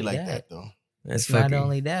 Motherfuckers really be like that though. That's Not fucking.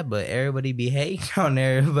 only that, but everybody be hating on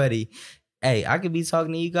everybody. Hey, I could be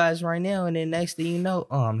talking to you guys right now, and then next thing you know,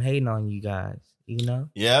 I'm hating on you guys. You know?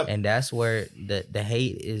 Yep. And that's where the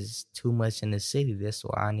hate is too much in the city. That's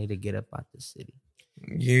why I need to get up out the city.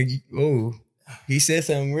 He said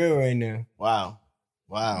something real right now. Wow.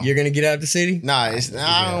 You're gonna get out the city? Nah,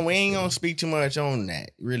 we ain't gonna speak too much on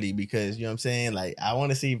that, really, because you know what I'm saying. Like, I want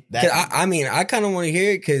to see that. I kind of want to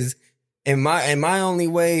hear it because in my only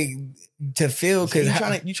way to feel because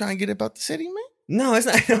you trying to get about the city, man. No, it's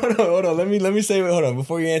not. Hold on. Let me say. Hold on.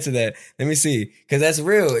 Before you answer that, let me see because that's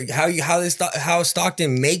real. How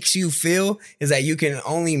Stockton makes you feel is that you can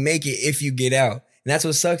only make it if you get out, and that's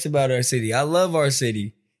what sucks about our city. I love our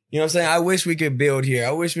city. You know what I'm saying? I wish we could build here.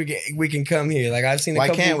 I wish we can come here. Like I've seen. Why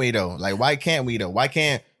can't we though? Like why can't we?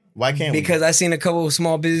 Because I've seen a couple of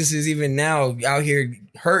small businesses even now out here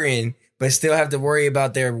hurting, but still have to worry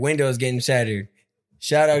about their windows getting shattered.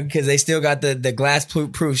 Shout out because they still got the glass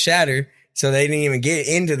proof shatter. So they didn't even get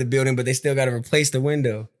into the building, but they still got to replace the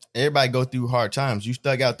window. Everybody go through hard times. You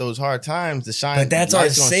stuck out those hard times to shine. But that's our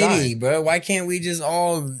city, bro. Why can't we just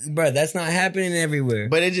bro, that's not happening everywhere.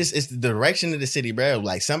 But it's the direction of the city, bro.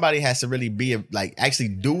 Like somebody has to really be actually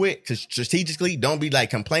do it strategically. Don't be like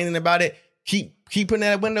complaining about it. Keep putting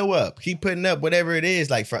that window up. Keep putting up whatever it is.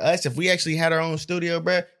 Like for us, if we actually had our own studio,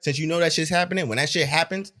 bro, since you know that shit's happening, when that shit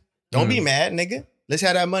happens, don't be mad, nigga. Let's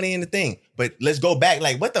have that money in the thing. But let's go back.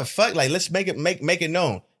 Like, what the fuck? Like, let's make it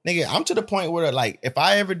known. Nigga, I'm to the point where, like, if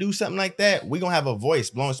I ever do something like that, we gonna have a voice,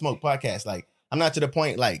 Blowing Smoke podcast. Like, I'm not to the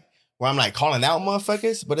point, like, where I'm, like, calling out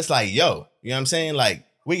motherfuckers. But it's like, yo, you know what I'm saying? Like,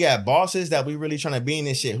 we got bosses that we really trying to be in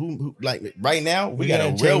this shit. Who like, right now, we got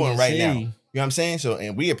a real one right now. You know what I'm saying? So,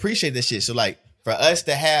 and we appreciate this shit. So, like, for us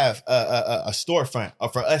to have a storefront, or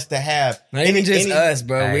for us to have not even just us,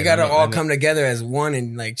 bro. We gotta all come together as one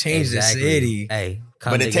and like change the city. Hey,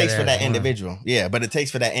 but it takes for that individual. Yeah, but it takes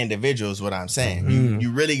for that individual is what I'm saying. Mm-hmm.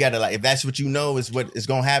 You really gotta, like, if that's what you know is what is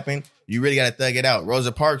gonna happen, you really gotta thug it out.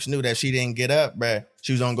 Rosa Parks knew that she didn't get up, bruh.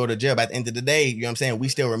 She was gonna go to jail. But at the end of the day, you know what I'm saying? We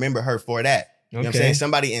still remember her for that. You know what I'm saying?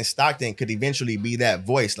 Somebody in Stockton could eventually be that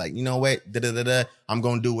voice. Like, you know what? I'm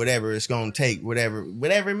going to do whatever it's going to take, whatever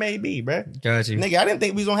it may be, bro. Got you. Nigga, I didn't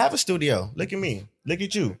think we was going to have a studio. Look at me. Look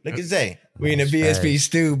at you. Look at Zay. We in the BSP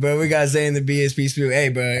stew, bro. We got Zay in the BSP stew. Hey,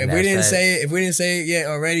 bro. If we didn't say it yet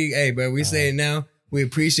already, hey, bro, we say it now. We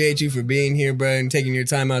appreciate you for being here, bro, and taking your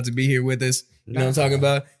time out to be here with us. You know what I'm talking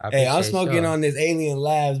about? Hey, I'm smoking on this Alien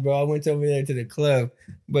Labs, bro. I went over there to the club.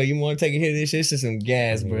 But you want to take a hit of this shit? It's just some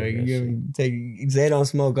gas, bro. Zay don't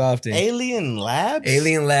smoke often. Alien Labs?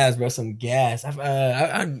 Alien Labs, bro. Some gas.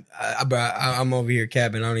 I'm over here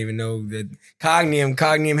capping. I don't even know that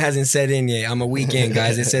Cognium hasn't set in yet. I'm a weekend,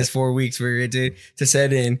 guys. It says 4 weeks for it to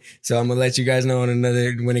set in. So I'm gonna let you guys know on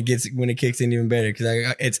another when it kicks in even better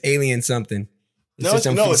because it's Alien something. It's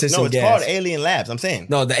called Alien Labs. I'm saying.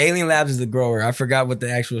 No, the Alien Labs is the grower. I forgot what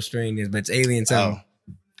the actual strain is, but it's Alien something.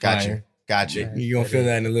 Oh, gotcha. Gotcha. You're going to feel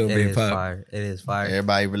that in a little bit, Pop. Fire. It is fire.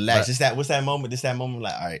 Everybody relax. What's that moment? That moment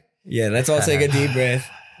like, all right. Yeah, let's all take a deep breath.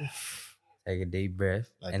 Take a deep breath.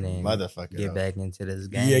 Like and then motherfucker, back into this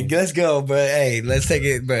game. Yeah, let's go, bro. Hey, let's take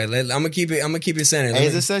it, bro. I'm gonna keep it centered. Hey,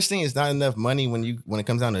 is there such thing as not enough money when it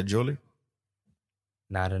comes down to jewelry?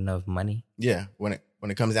 Not enough money? Yeah, when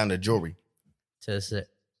it comes down to jewelry. To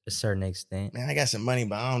a certain extent. Man, I got some money,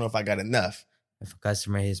 but I don't know if I got enough. If a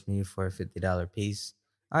customer hits me for a $50 piece,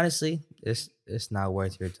 honestly, it's not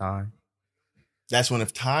worth your time. That's when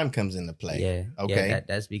if time comes into play. Yeah. Okay. Yeah,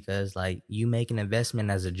 that's because like you make an investment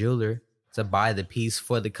as a jeweler to buy the piece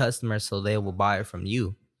for the customer so they will buy it from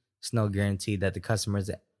you. It's no guarantee that the customer is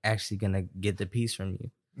actually gonna get the piece from you.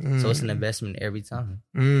 So it's an investment every time.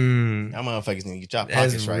 That motherfuckers need to get your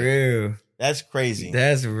pockets right. That's real. That's crazy.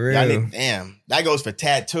 That's real. Damn. That goes for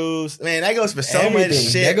tattoos. Man, that goes for so much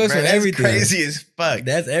shit. That goes for everything. That's crazy as fuck.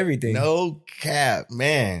 That's everything. No cap,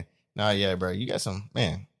 man. Nah, yeah, bro. You got some,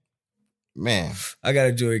 man. I got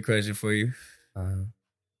a jewelry question for you.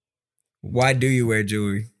 Why do you wear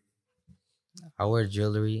jewelry? I wear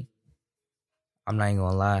jewelry. I'm not even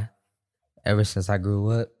gonna lie. Ever since I grew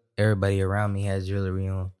up, everybody around me has jewelry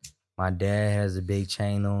on. My dad has a big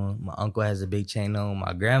chain on. My uncle has a big chain on.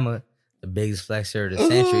 My grandma, the biggest flexer of the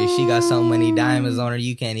century. She got so many diamonds on her,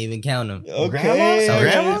 you can't even count them. Okay.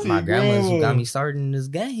 My grandma's who got me started in this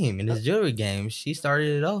game, in this jewelry game. She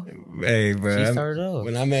started it off. Hey, bro. She started off.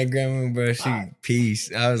 When I met grandma, bro,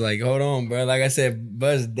 peace. I was like, hold on, bro. Like I said,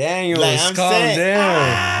 Buzz Daniels, like calm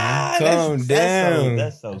down. Calm down.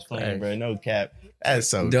 That's so funny, bro. No cap. That's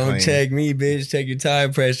so Don't clean. check me, bitch. Check your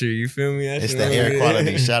tire pressure. You feel me? It's the air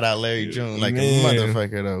quality. Shout out Larry June, like a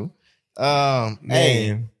motherfucker though.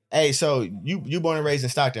 Man. Hey, so you born and raised in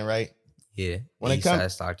Stockton, right? Yeah. When it East side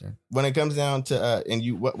comes Stockton. when it comes down to and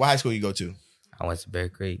you what high school you go to? I went to Bear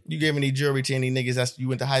Creek. You give any jewelry to any niggas that you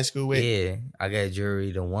went to high school with? Yeah. I got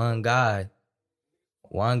jewelry to one guy.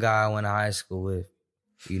 One guy I went to high school with.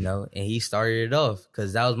 You know, and he started it off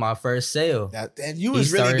because that was my first sale. And you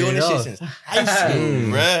was really doing this shit since high school,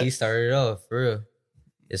 bruh. He started it off, for real.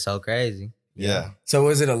 It's so crazy. Yeah. So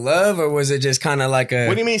was it a love or was it just kind of like a...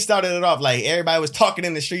 What do you mean started it off? Like everybody was talking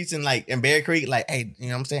in the streets and like in Bear Creek, like, hey, you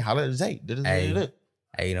know what I'm saying? Holla at Zay.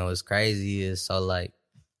 Hey, you know what's crazy is so like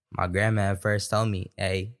my grandma at first told me,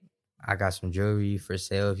 hey, I got some jewelry for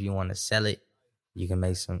sale. If you want to sell it, you can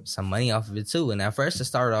make some money off of it too. And at first it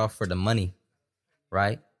started off for the money.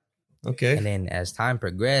 Right? Okay. And then as time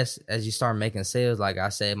progressed, as you start making sales, like I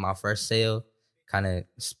said, my first sale kind of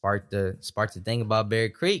sparked the thing about Bear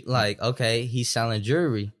Creek. Like, okay, he's selling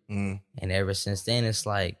jewelry. And ever since then, it's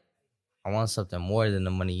like, I want something more than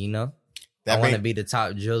the money, you know? I want to be the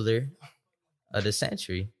top jeweler of the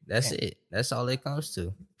century. That's it. That's all it comes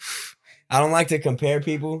to. I don't like to compare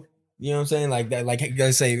people. You know what I'm saying? Like that, like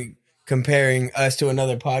let's say comparing us to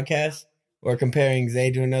another podcast or comparing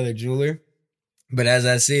Zay to another jeweler. But as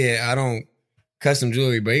I see it, I don't custom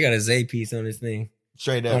jewelry, but he got a Zay piece on his thing.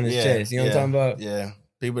 Straight up. On his chest. You know what I'm talking about? Yeah.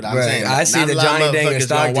 People, I'm saying. I see the Johnny Dang of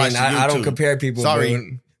Stockton. I don't compare people.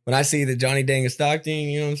 Sorry. When I see the Johnny Dang of Stockton,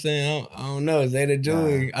 you know what I'm saying? I don't know. Zay the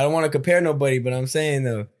jewelry. I don't want to compare nobody, but I'm saying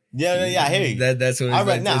though. Yeah, I hear you. That's what it's all right,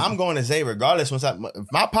 like. now I'm going to Zay regardless. If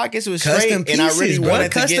my pockets was Custom straight and I really pieces,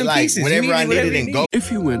 wanted bro. to get like Custom whatever I needed and go.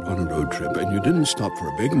 If you went on a road trip and you didn't stop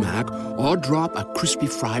for a Big Mac or drop a crispy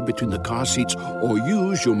fry between the car seats or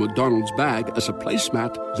use your McDonald's bag as a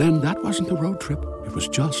placemat, then that wasn't a road trip. It was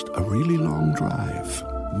just a really long drive.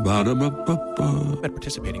 Ba-da-ba-ba-ba. At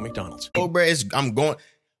participating McDonald's. Oh, bro, I'm going.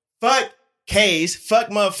 Fuck K's. Fuck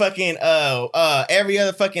motherfucking every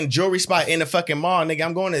other fucking jewelry spot in the fucking mall, nigga.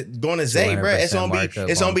 I'm going to Zay, bro. It's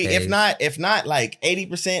gonna be if not like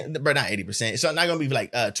 80%, bro, not 80%. It's not gonna be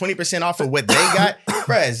like 20% off of what they got,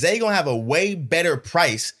 bro. Zay gonna have a way better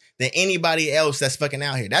price than anybody else that's fucking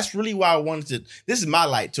out here. That's really why I wanted to. This is my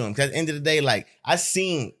light to him. Because at the end of the day, like I've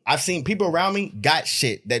seen people around me got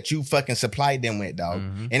shit that you fucking supplied them with, dog.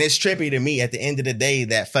 And it's trippy to me at the end of the day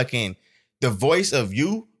that fucking the voice of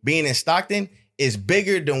you being in Stockton is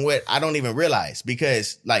bigger than what I don't even realize.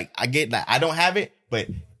 Because like I get like I don't have it, but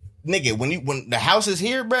nigga, when the house is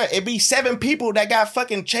here, bro, it be 7 people that got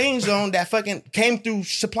fucking chains on that fucking came through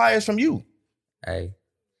suppliers from you. Hey,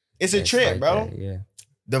 it's a trip, like bro. That, yeah.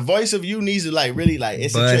 The voice of you needs to like really like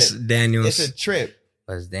it's Buzz a trip. Daniels. It's a trip.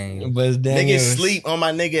 Buzz Daniels. Niggas sleep on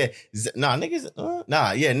my nigga.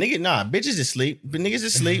 Bitches is sleep, but niggas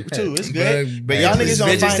is sleep too. It's good, but y'all niggas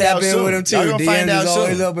gonna find out soon. With him too. Y'all gonna find out soon.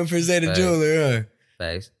 Always open for Zay the jeweler. Huh?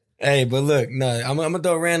 Thanks. Hey, but look, no, I'm gonna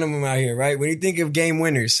throw a random one out here, right? When you think of game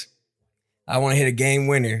winners, I want to hit a game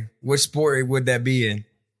winner. What sport would that be in?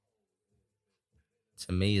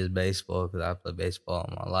 To me, it's baseball because I play baseball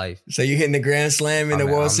all my life. So you hitting the Grand Slam in the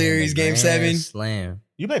World Series, Game 7? Slam.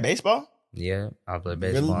 You play baseball? Yeah, I play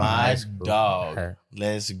baseball. My dog.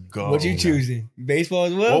 Let's go. What you choosing? Baseball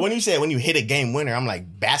as well? Well, when you hit a game winner, I'm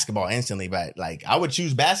like basketball instantly, but like I would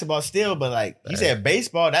choose basketball still, but like you said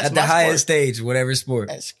baseball, that's at the highest stage, whatever sport.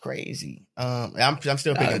 That's crazy. I'm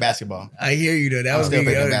still picking basketball. I hear you though. That would be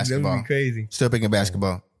crazy. Still picking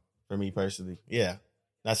basketball for me personally. Yeah.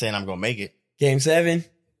 Not saying I'm gonna make it. Game 7?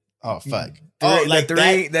 Oh fuck. Like 3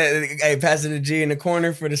 hey, pass it to G in the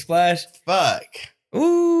corner for the splash. Fuck.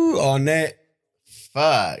 Ooh, on net.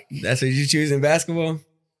 Fuck. That's what you choose in basketball?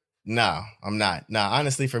 No, I'm not. No,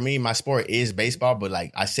 honestly, for me, my sport is baseball. But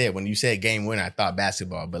like I said, when you said game winner, I thought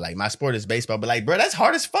basketball. But like my sport is baseball. But like, bro, that's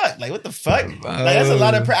hard as fuck. Like, what the fuck? Like, that's a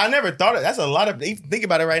lot of pressure. I never thought it. That's a lot of. Think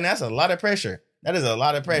about it right now. That's a lot of pressure. That is a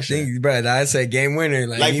lot of pressure. Bro, I said game winner.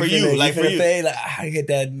 Like for you. Like for you. I get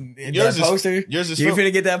that poster. Yours is you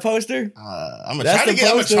finna get that poster? I'm gonna try to get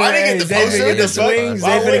the poster. Zay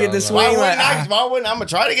finna get the swing. Why wouldn't I'm gonna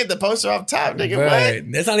try to get the poster off top, nigga? Bro,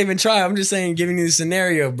 that's not even try. I'm just saying, giving you the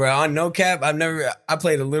scenario, bro. On no cap, I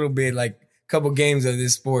played a little bit, like a couple games of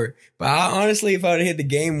this sport. But honestly, if I would have hit the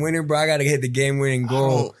game winner, bro, I gotta hit the game winning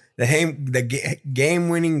goal. The game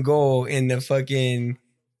winning goal in the fucking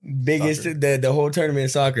biggest the whole tournament in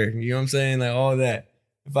soccer. You know what I'm saying? Like all that.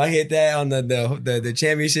 If I hit that on the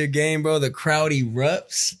championship game, bro, the crowd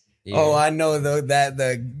erupts. Yeah. Oh, I know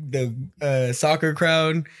the soccer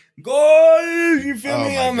crowd. Goal! You feel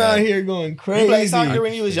me? I'm out here going crazy. You played soccer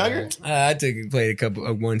when you was younger? I played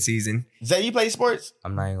one season. Zay, you play sports?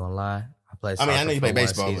 I'm not even gonna lie. I played soccer I know you play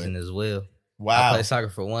baseball season as well. Wow. I played soccer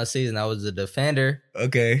for one season. I was a defender.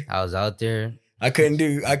 Okay. I was out there. I couldn't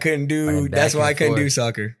do. That's why I couldn't do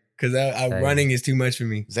soccer. Because running is too much for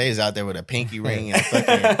me. Zay's out there with a pinky ring and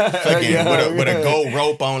fucking with a gold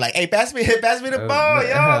rope on. Like, hey, pass me the ball,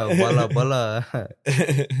 yo. Voila.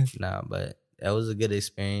 Nah, but that was a good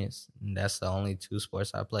experience. That's the only 2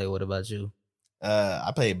 sports I play. What about you?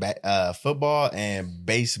 I played football and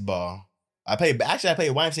baseball. I played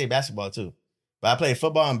YMCA basketball too. But I played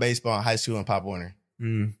football and baseball in high school in Pop Warner.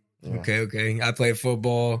 Yeah. Okay. I played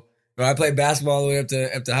football. Well, I played basketball all the way up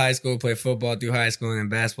to high school. Played football through high school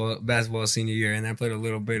and then basketball senior year. And I played a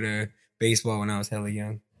little bit of baseball when I was hella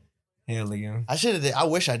young. I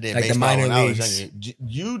wish I did like baseball the minor when leagues. I was younger.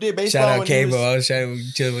 You did baseball. Shout out Cabo. I was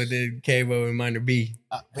chilling with the Cabo and minor B.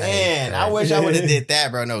 Man, I wish I would have did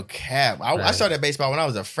that, bro. No cap. I started baseball when I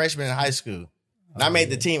was a freshman in high school. And I made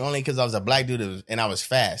the team only because I was a black dude and I was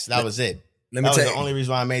fast. That was it. That was the only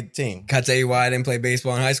reason why I made the team. Can I tell you why I didn't play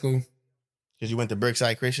baseball in high school? Because you went to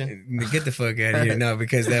Brookside Christian? Get the fuck out of here. No,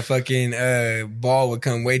 because that fucking ball would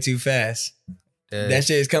come way too fast. That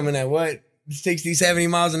shit is coming at what? 60, 70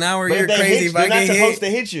 miles an hour? But you're crazy. They're not supposed to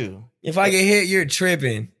hit you. If I get hit, you're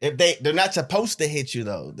tripping. They're not supposed to hit you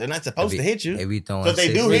though. They're not supposed to hit you. So if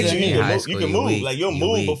they do hit you, you can move. Like you'll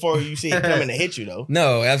move before you see it coming to hit you though.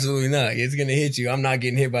 No, absolutely not. It's gonna hit you. I'm not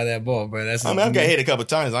getting hit by that ball, bro. I've got hit a couple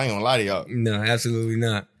times. I ain't gonna lie to y'all. No, absolutely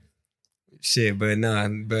not. Shit, but nah.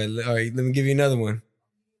 But all right, let me give you another one.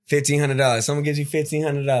 $1,500. Someone gives you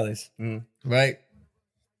 $1,500. Right?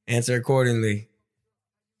 Answer accordingly.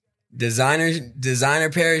 Designer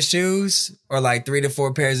pair of shoes or like 3 to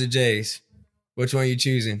 4 pairs of J's? Which one are you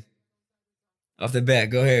choosing? Off the bat,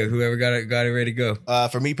 go ahead. Whoever got it ready to go.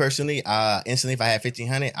 For me personally, instantly, if I had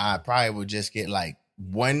 $1,500, I probably would just get like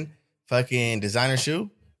one fucking designer shoe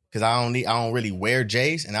because I don't really wear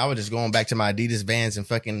J's, and I was just going back to my Adidas Vans and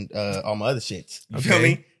fucking all my other shits. You feel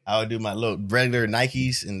me? I would do my little regular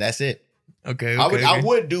Nikes, and that's it. Okay. I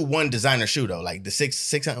would do one designer shoe though, like the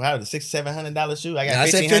 $700 shoe. I got I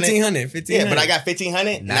said $1,500. Yeah, but I got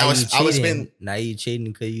 $1,500. Now I would spend. Now you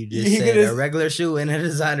cheating because you just said a regular shoe and a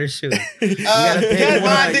designer shoe. You gotta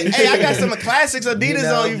pay hey, I got some classics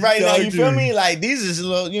Adidas on you right now. You feel me? Like these is a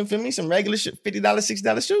little. You feel me? Some regular $50,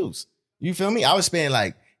 $60 shoes. You feel me? I would spend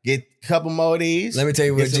like get a couple more of these. Let me tell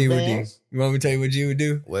you what G would do. You want me to tell you what G would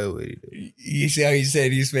do? What would he do? You see how he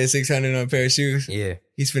said you spent $600 on a pair of shoes? Yeah.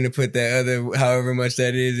 He's finna put that other, however much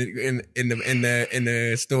that is, in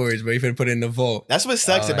the storage, but he's finna put it in the vault. That's what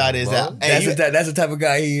sucks about it is that that's the type of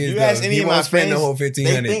guy he is. You ask any of my friends, the whole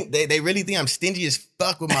 $1,500. They really think I'm stingy as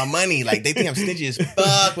fuck with my money. Like they think I'm stingy as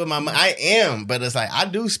fuck with my money. I am, but it's like I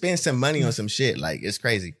do spend some money on some shit. Like it's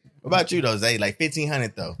crazy. What about you though, Zay? Like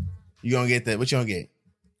 $1,500 though. You gonna get that? What you gonna get?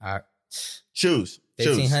 All right. Shoes.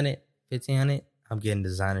 $1,500. I'm getting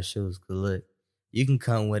designer shoes. Cause look, you can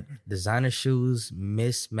come with designer shoes,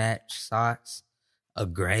 mismatched socks, a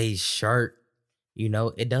gray shirt. You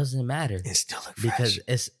know, it doesn't matter. It still look fresh. Because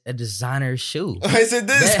it's a designer shoe. It's a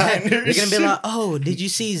designer shoe. They're gonna be like, oh, did you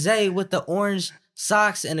see Zay with the orange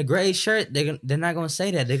socks and a gray shirt? They're not gonna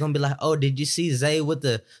say that. They're gonna be like, oh, did you see Zay with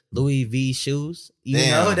the Louis V shoes?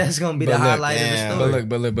 You know, that's gonna be the highlight of the story.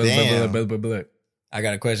 But look. I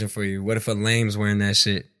got a question for you. What if a lame's wearing that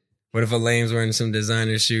shit? What if a lame's wearing some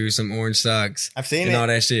designer shoes, some orange socks, I've seen and it. all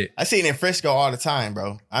that shit? I seen it in Frisco all the time,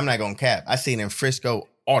 bro. I'm not gonna cap. I seen it in Frisco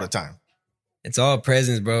all the time. It's all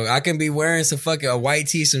presents, bro. I can be wearing some fucking a white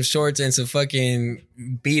tee, some shorts, and some fucking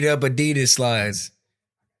beat up Adidas slides.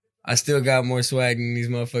 I still got more swag than these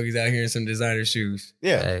motherfuckers out here in some designer shoes.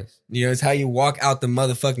 Yeah. You know, it's how you walk out the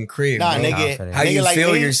motherfucking crib. Nah, bro. nigga. How you like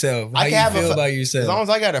feel me, yourself. How you feel about yourself. As long as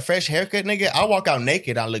I got a fresh haircut, nigga, I walk out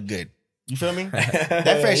naked, I look good. You feel me?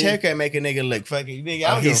 That fresh haircut make a nigga look fucking nigga.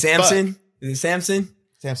 I don't give a Samson? fuck. Is it Samson?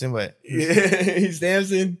 Samson what? He's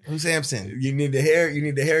Samson. Who's Samson? You need the hair. You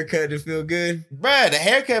need the haircut to feel good. Bruh, the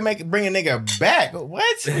haircut bring a nigga back. What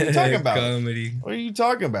are you talking about? Comedy. What are you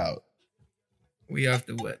talking about? We off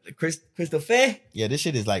the what? The Crystal Fair? Yeah, this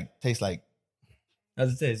shit is like tastes like.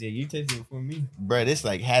 As it says, yeah, you tasted it for me, bruh. This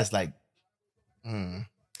like has like,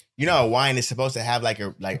 you know, a wine is supposed to have like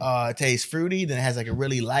it tastes fruity, then it has like a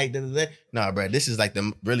really light. Nah, bruh, this is like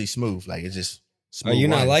the really smooth. Like it's just. Are you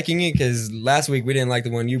not liking it? Because last week we didn't like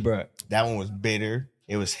the one you brought. That one was bitter.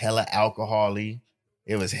 It was hella alcohol-y.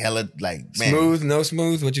 It was hella like man. Smooth, no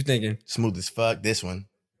smooth. What you thinking? Smooth as fuck. This one.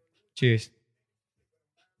 Cheers.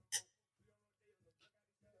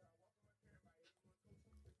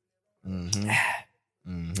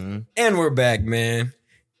 And we're back, man.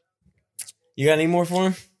 You got any more for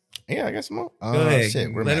him? Yeah, I got some more. Go ahead.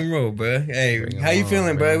 Shit, let him roll, bro. Hey, how you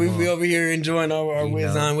feeling, bro? We over here enjoying our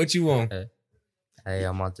whiz on. What you want? Hey,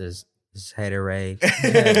 I'm on this It's haterade.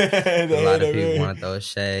 A lot of people want to throw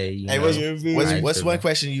shade. Hey, what's one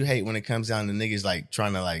question you hate when it comes down to niggas like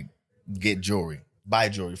trying to like get jewelry, buy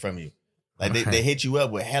jewelry from you? Like they hit you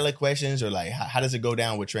up with hella questions, or like how does it go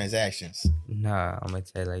down with transactions? Nah, I'm gonna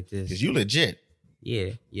tell you like this. Cause you legit.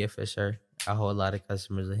 Yeah, for sure. A whole lot of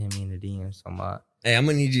customers will hit me in the DMs. Hey, I'm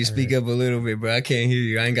gonna need you to speak up a little bit, bro. I can't hear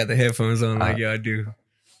you. I ain't got the headphones on like y'all do.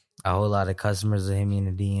 A whole lot of customers will hit me in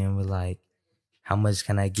the DM with like, how much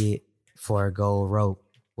can I get for a gold rope?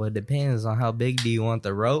 Well, it depends on how big do you want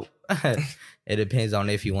the rope. It depends on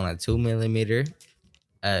if you want a 2 millimeter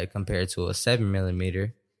compared to a 7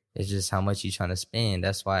 millimeter. It's just how much you trying to spend.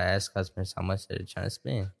 That's why I ask customers how much they're trying to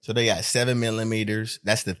spend. So they got 7 millimeters.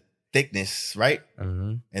 That's the thickness, right?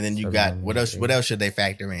 Mm-hmm. And then you got what else? What else should they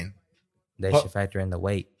factor in? They should factor in the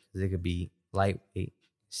weight, because it could be lightweight,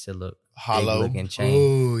 still look hollow looking chain.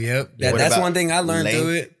 Oh, yep. That's one thing I learned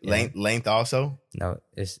through it. Length also. No,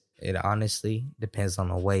 it honestly depends on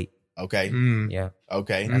the weight. Okay. Yeah.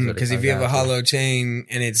 Okay. Because if you have a hollow chain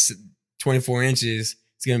and it's 24 inches,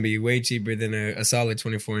 it's gonna be way cheaper than a solid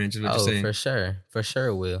 24 inches. What you're saying? For sure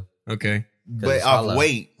it will. Okay, but off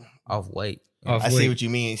weight. Yeah. I see what you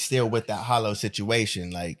mean. Still with that hollow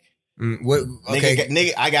situation, like what? Okay,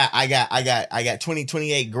 nigga, I got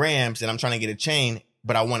 28 grams, and I'm trying to get a chain,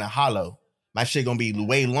 but I want a hollow. My shit gonna be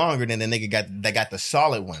way longer than the nigga that got the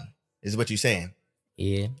solid one. Is what you saying?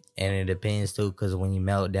 Yeah, and it depends too, because when you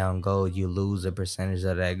melt down gold, you lose a percentage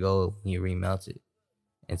of that gold when you remelt it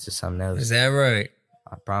into something else. Is that right?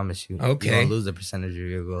 I promise you. Okay. You're gonna lose a percentage of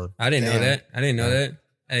your gold. I didn't know that.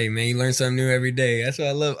 Hey, man, you learn something new every day. That's what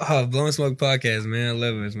I love. Oh, Blowing Smoke podcast, man. I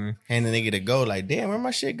love this, man. And the nigga to go, like, damn, where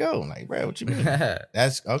my shit go? Like, bro, what you mean?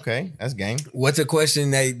 That's okay. That's game. What's a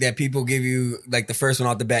question that people give you, like the first one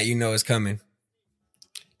off the bat, you know is coming?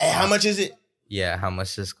 Hey, how much is it? Yeah, how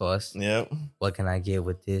much this costs? Yep. What can I get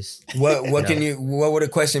with this? What would a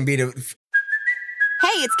question be to...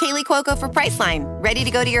 Hey, it's Kaylee Cuoco for Priceline. Ready to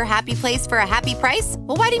go to your happy place for a happy price?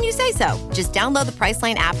 Well, why didn't you say so? Just download the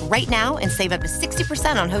Priceline app right now and save up to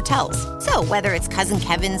 60% on hotels. So whether it's Cousin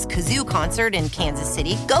Kevin's Kazoo Concert in Kansas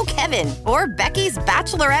City, go Kevin, or Becky's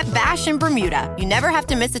Bachelorette Bash in Bermuda, you never have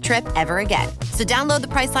to miss a trip ever again. So download the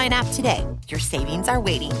Priceline app today. Your savings are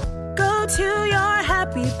waiting. Go to your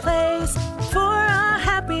happy place for a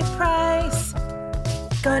happy price.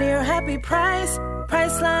 Go to your happy price,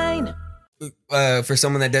 Priceline. For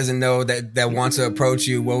someone that doesn't know that wants to approach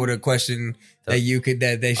you, what would a question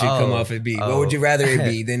that they should come off and be? What would you rather it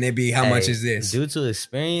be than it be? How much is this? Due to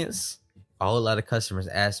experience, a whole lot of customers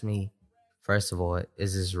ask me, first of all,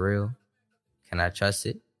 is this real? Can I trust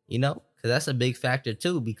it? You know, because that's a big factor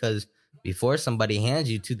too. Because before somebody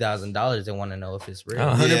hands you $2,000, they want to know if it's real.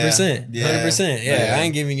 100%. 100%. Yeah, I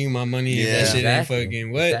ain't giving you my money if that shit ain't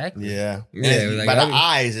fucking what? Exactly. Yeah. Like, by the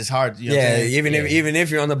eyes, it's hard. You know what I'm saying? Even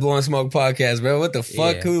if you're on the Blowing Smoke podcast, bro, what the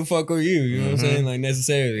fuck? Who the fuck are you? You know what I'm saying? Like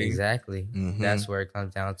necessarily. Exactly. That's where it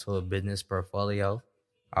comes down to a business portfolio.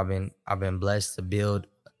 I've been blessed to build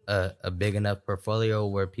a big enough portfolio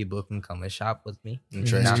where people can come and shop with me,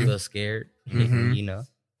 not feel scared. You know,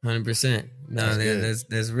 100%. No,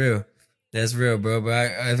 that's real. That's real, bro.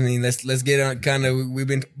 But I mean, let's get on kind of. We've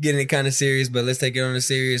been getting it kind of serious, but let's take it on a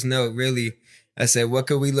serious note. Really, I said, what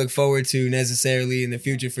could we look forward to necessarily in the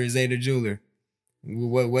future for Zayydajeweler?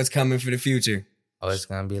 What's coming for the future? Oh, it's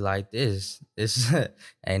gonna be like this. It's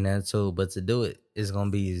ain't nothing to it but to do it. It's gonna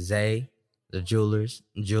be Zay, the jeweler's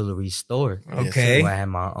jewelry store. Okay, so I have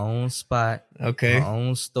my own spot. Okay, my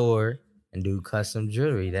own store. And do custom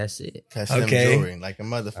jewelry. That's it. Custom jewelry, like a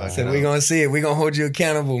motherfucker. So we're gonna see it. We're gonna hold you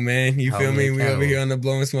accountable, man. You feel me? We over here on the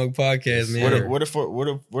Blowing Smoke podcast, man. What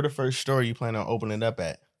the first store you plan on opening up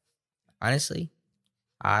at? Honestly,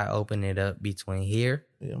 I open it up between here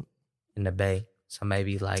and the Bay. So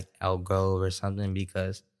maybe like Elk Grove or something,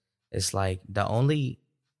 because it's like the only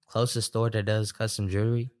closest store that does custom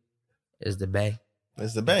jewelry is the Bay.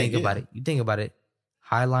 It's the Bay. You think about it.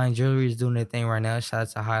 Highline Jewelry is doing their thing right now. Shout out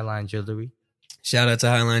to Highline Jewelry. Shout out to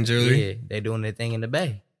Highline Jewelry. Yeah, they're doing their thing in the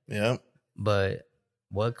Bay. Yep. But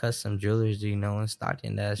what custom jewelers do you know in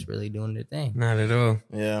Stockton that's really doing their thing? Not at all.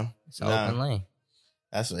 Yeah. It's open lane.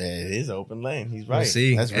 It is open lane. He's right. We'll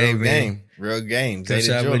see. That's real game. Real game. Go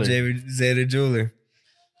shop with Zayydajeweler.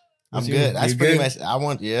 I'm good. That's pretty much.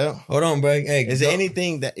 Hold on, bro. Hey, is there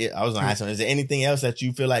anything that I was gonna ask him? Is there anything else that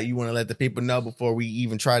you feel like you want to let the people know before we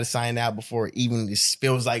even try to sign out? Before it even just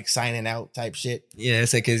feels like signing out type shit? Yeah,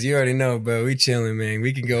 it's like, cause you already know, bro. We chilling, man.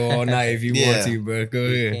 We can go all night if you want to, bro. Go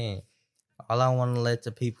ahead. All I want to let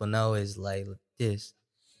the people know is like this: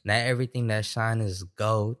 not everything that shines is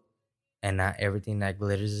gold, and not everything that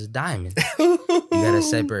glitters is diamond. You gotta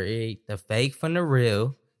separate the fake from the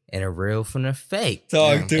real. and the real from the fake.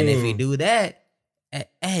 Talk to And if him. you do that,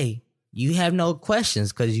 hey, you have no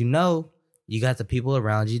questions because you know you got the people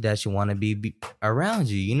around you that you want to be around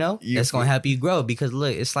you, you know? That's going to help you grow because,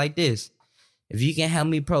 look, it's like this. If you can help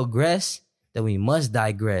me progress, then we must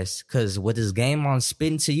digress because with this game on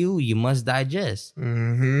spitting to you, you must digest.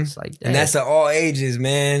 Mm-hmm. It's like that. And that's to all ages,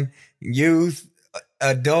 man. Youth,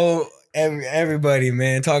 adult, everybody,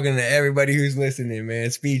 man. Talking to everybody who's listening,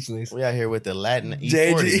 man. Speechless. We out here with the Latin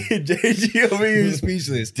E40. JG over here is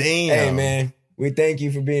speechless. Damn. Hey, man. We thank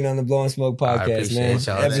you for being on the Blowing Smoke podcast, man.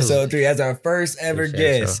 y'all, Episode too. 3. That's our first ever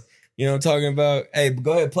guest. You know what I'm talking about? Hey,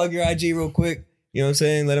 go ahead, plug your IG real quick. You know what I'm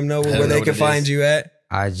saying? Let them know where they can find you at.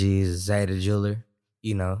 IG is Zayydajeweler.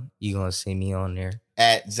 You know, you're going to see me on there.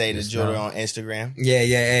 At Zayydajeweler on Instagram. Yeah.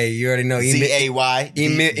 Hey, you already know. ZAYDA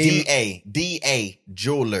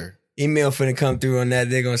Jeweler. Email finna come through on that.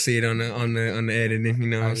 They're gonna see it on the editing. You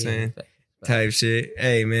know what I'm saying? Type shit.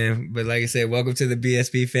 Hey, man. But like I said, welcome to the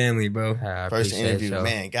BSB family, bro. First interview,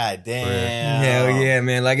 man. God damn. Hell yeah,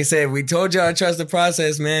 man. Like I said, we told y'all to trust the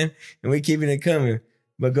process, man. And we keeping it coming.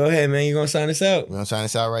 But go ahead, man. You gonna sign us out? We're gonna sign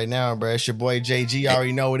us out right now, bro. It's your boy JG. You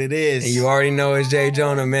already know what it is. And you already know it's Jay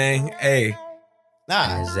Jonah, man. Hey.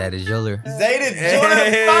 Nah. Zayydajeweler.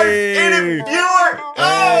 Zayydajeweler, first interviewer.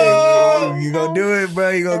 Oh! Hey, you gonna do it,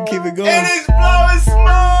 bro. You gonna keep it going. And it's blowing smoke.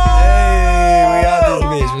 Hey, we out this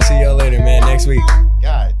bitch. We'll see y'all later, man. Next week.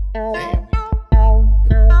 God damn.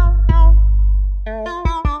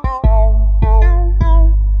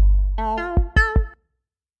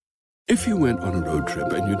 If you went on a road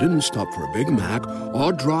trip and you didn't stop for a Big Mac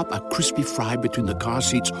or drop a crispy fry between the car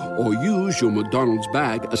seats or use your McDonald's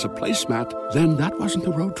bag as a placemat, then that wasn't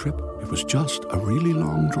a road trip. It was just a really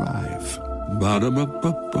long drive.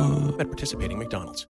 Ba-da-ba-ba-ba. At participating McDonald's.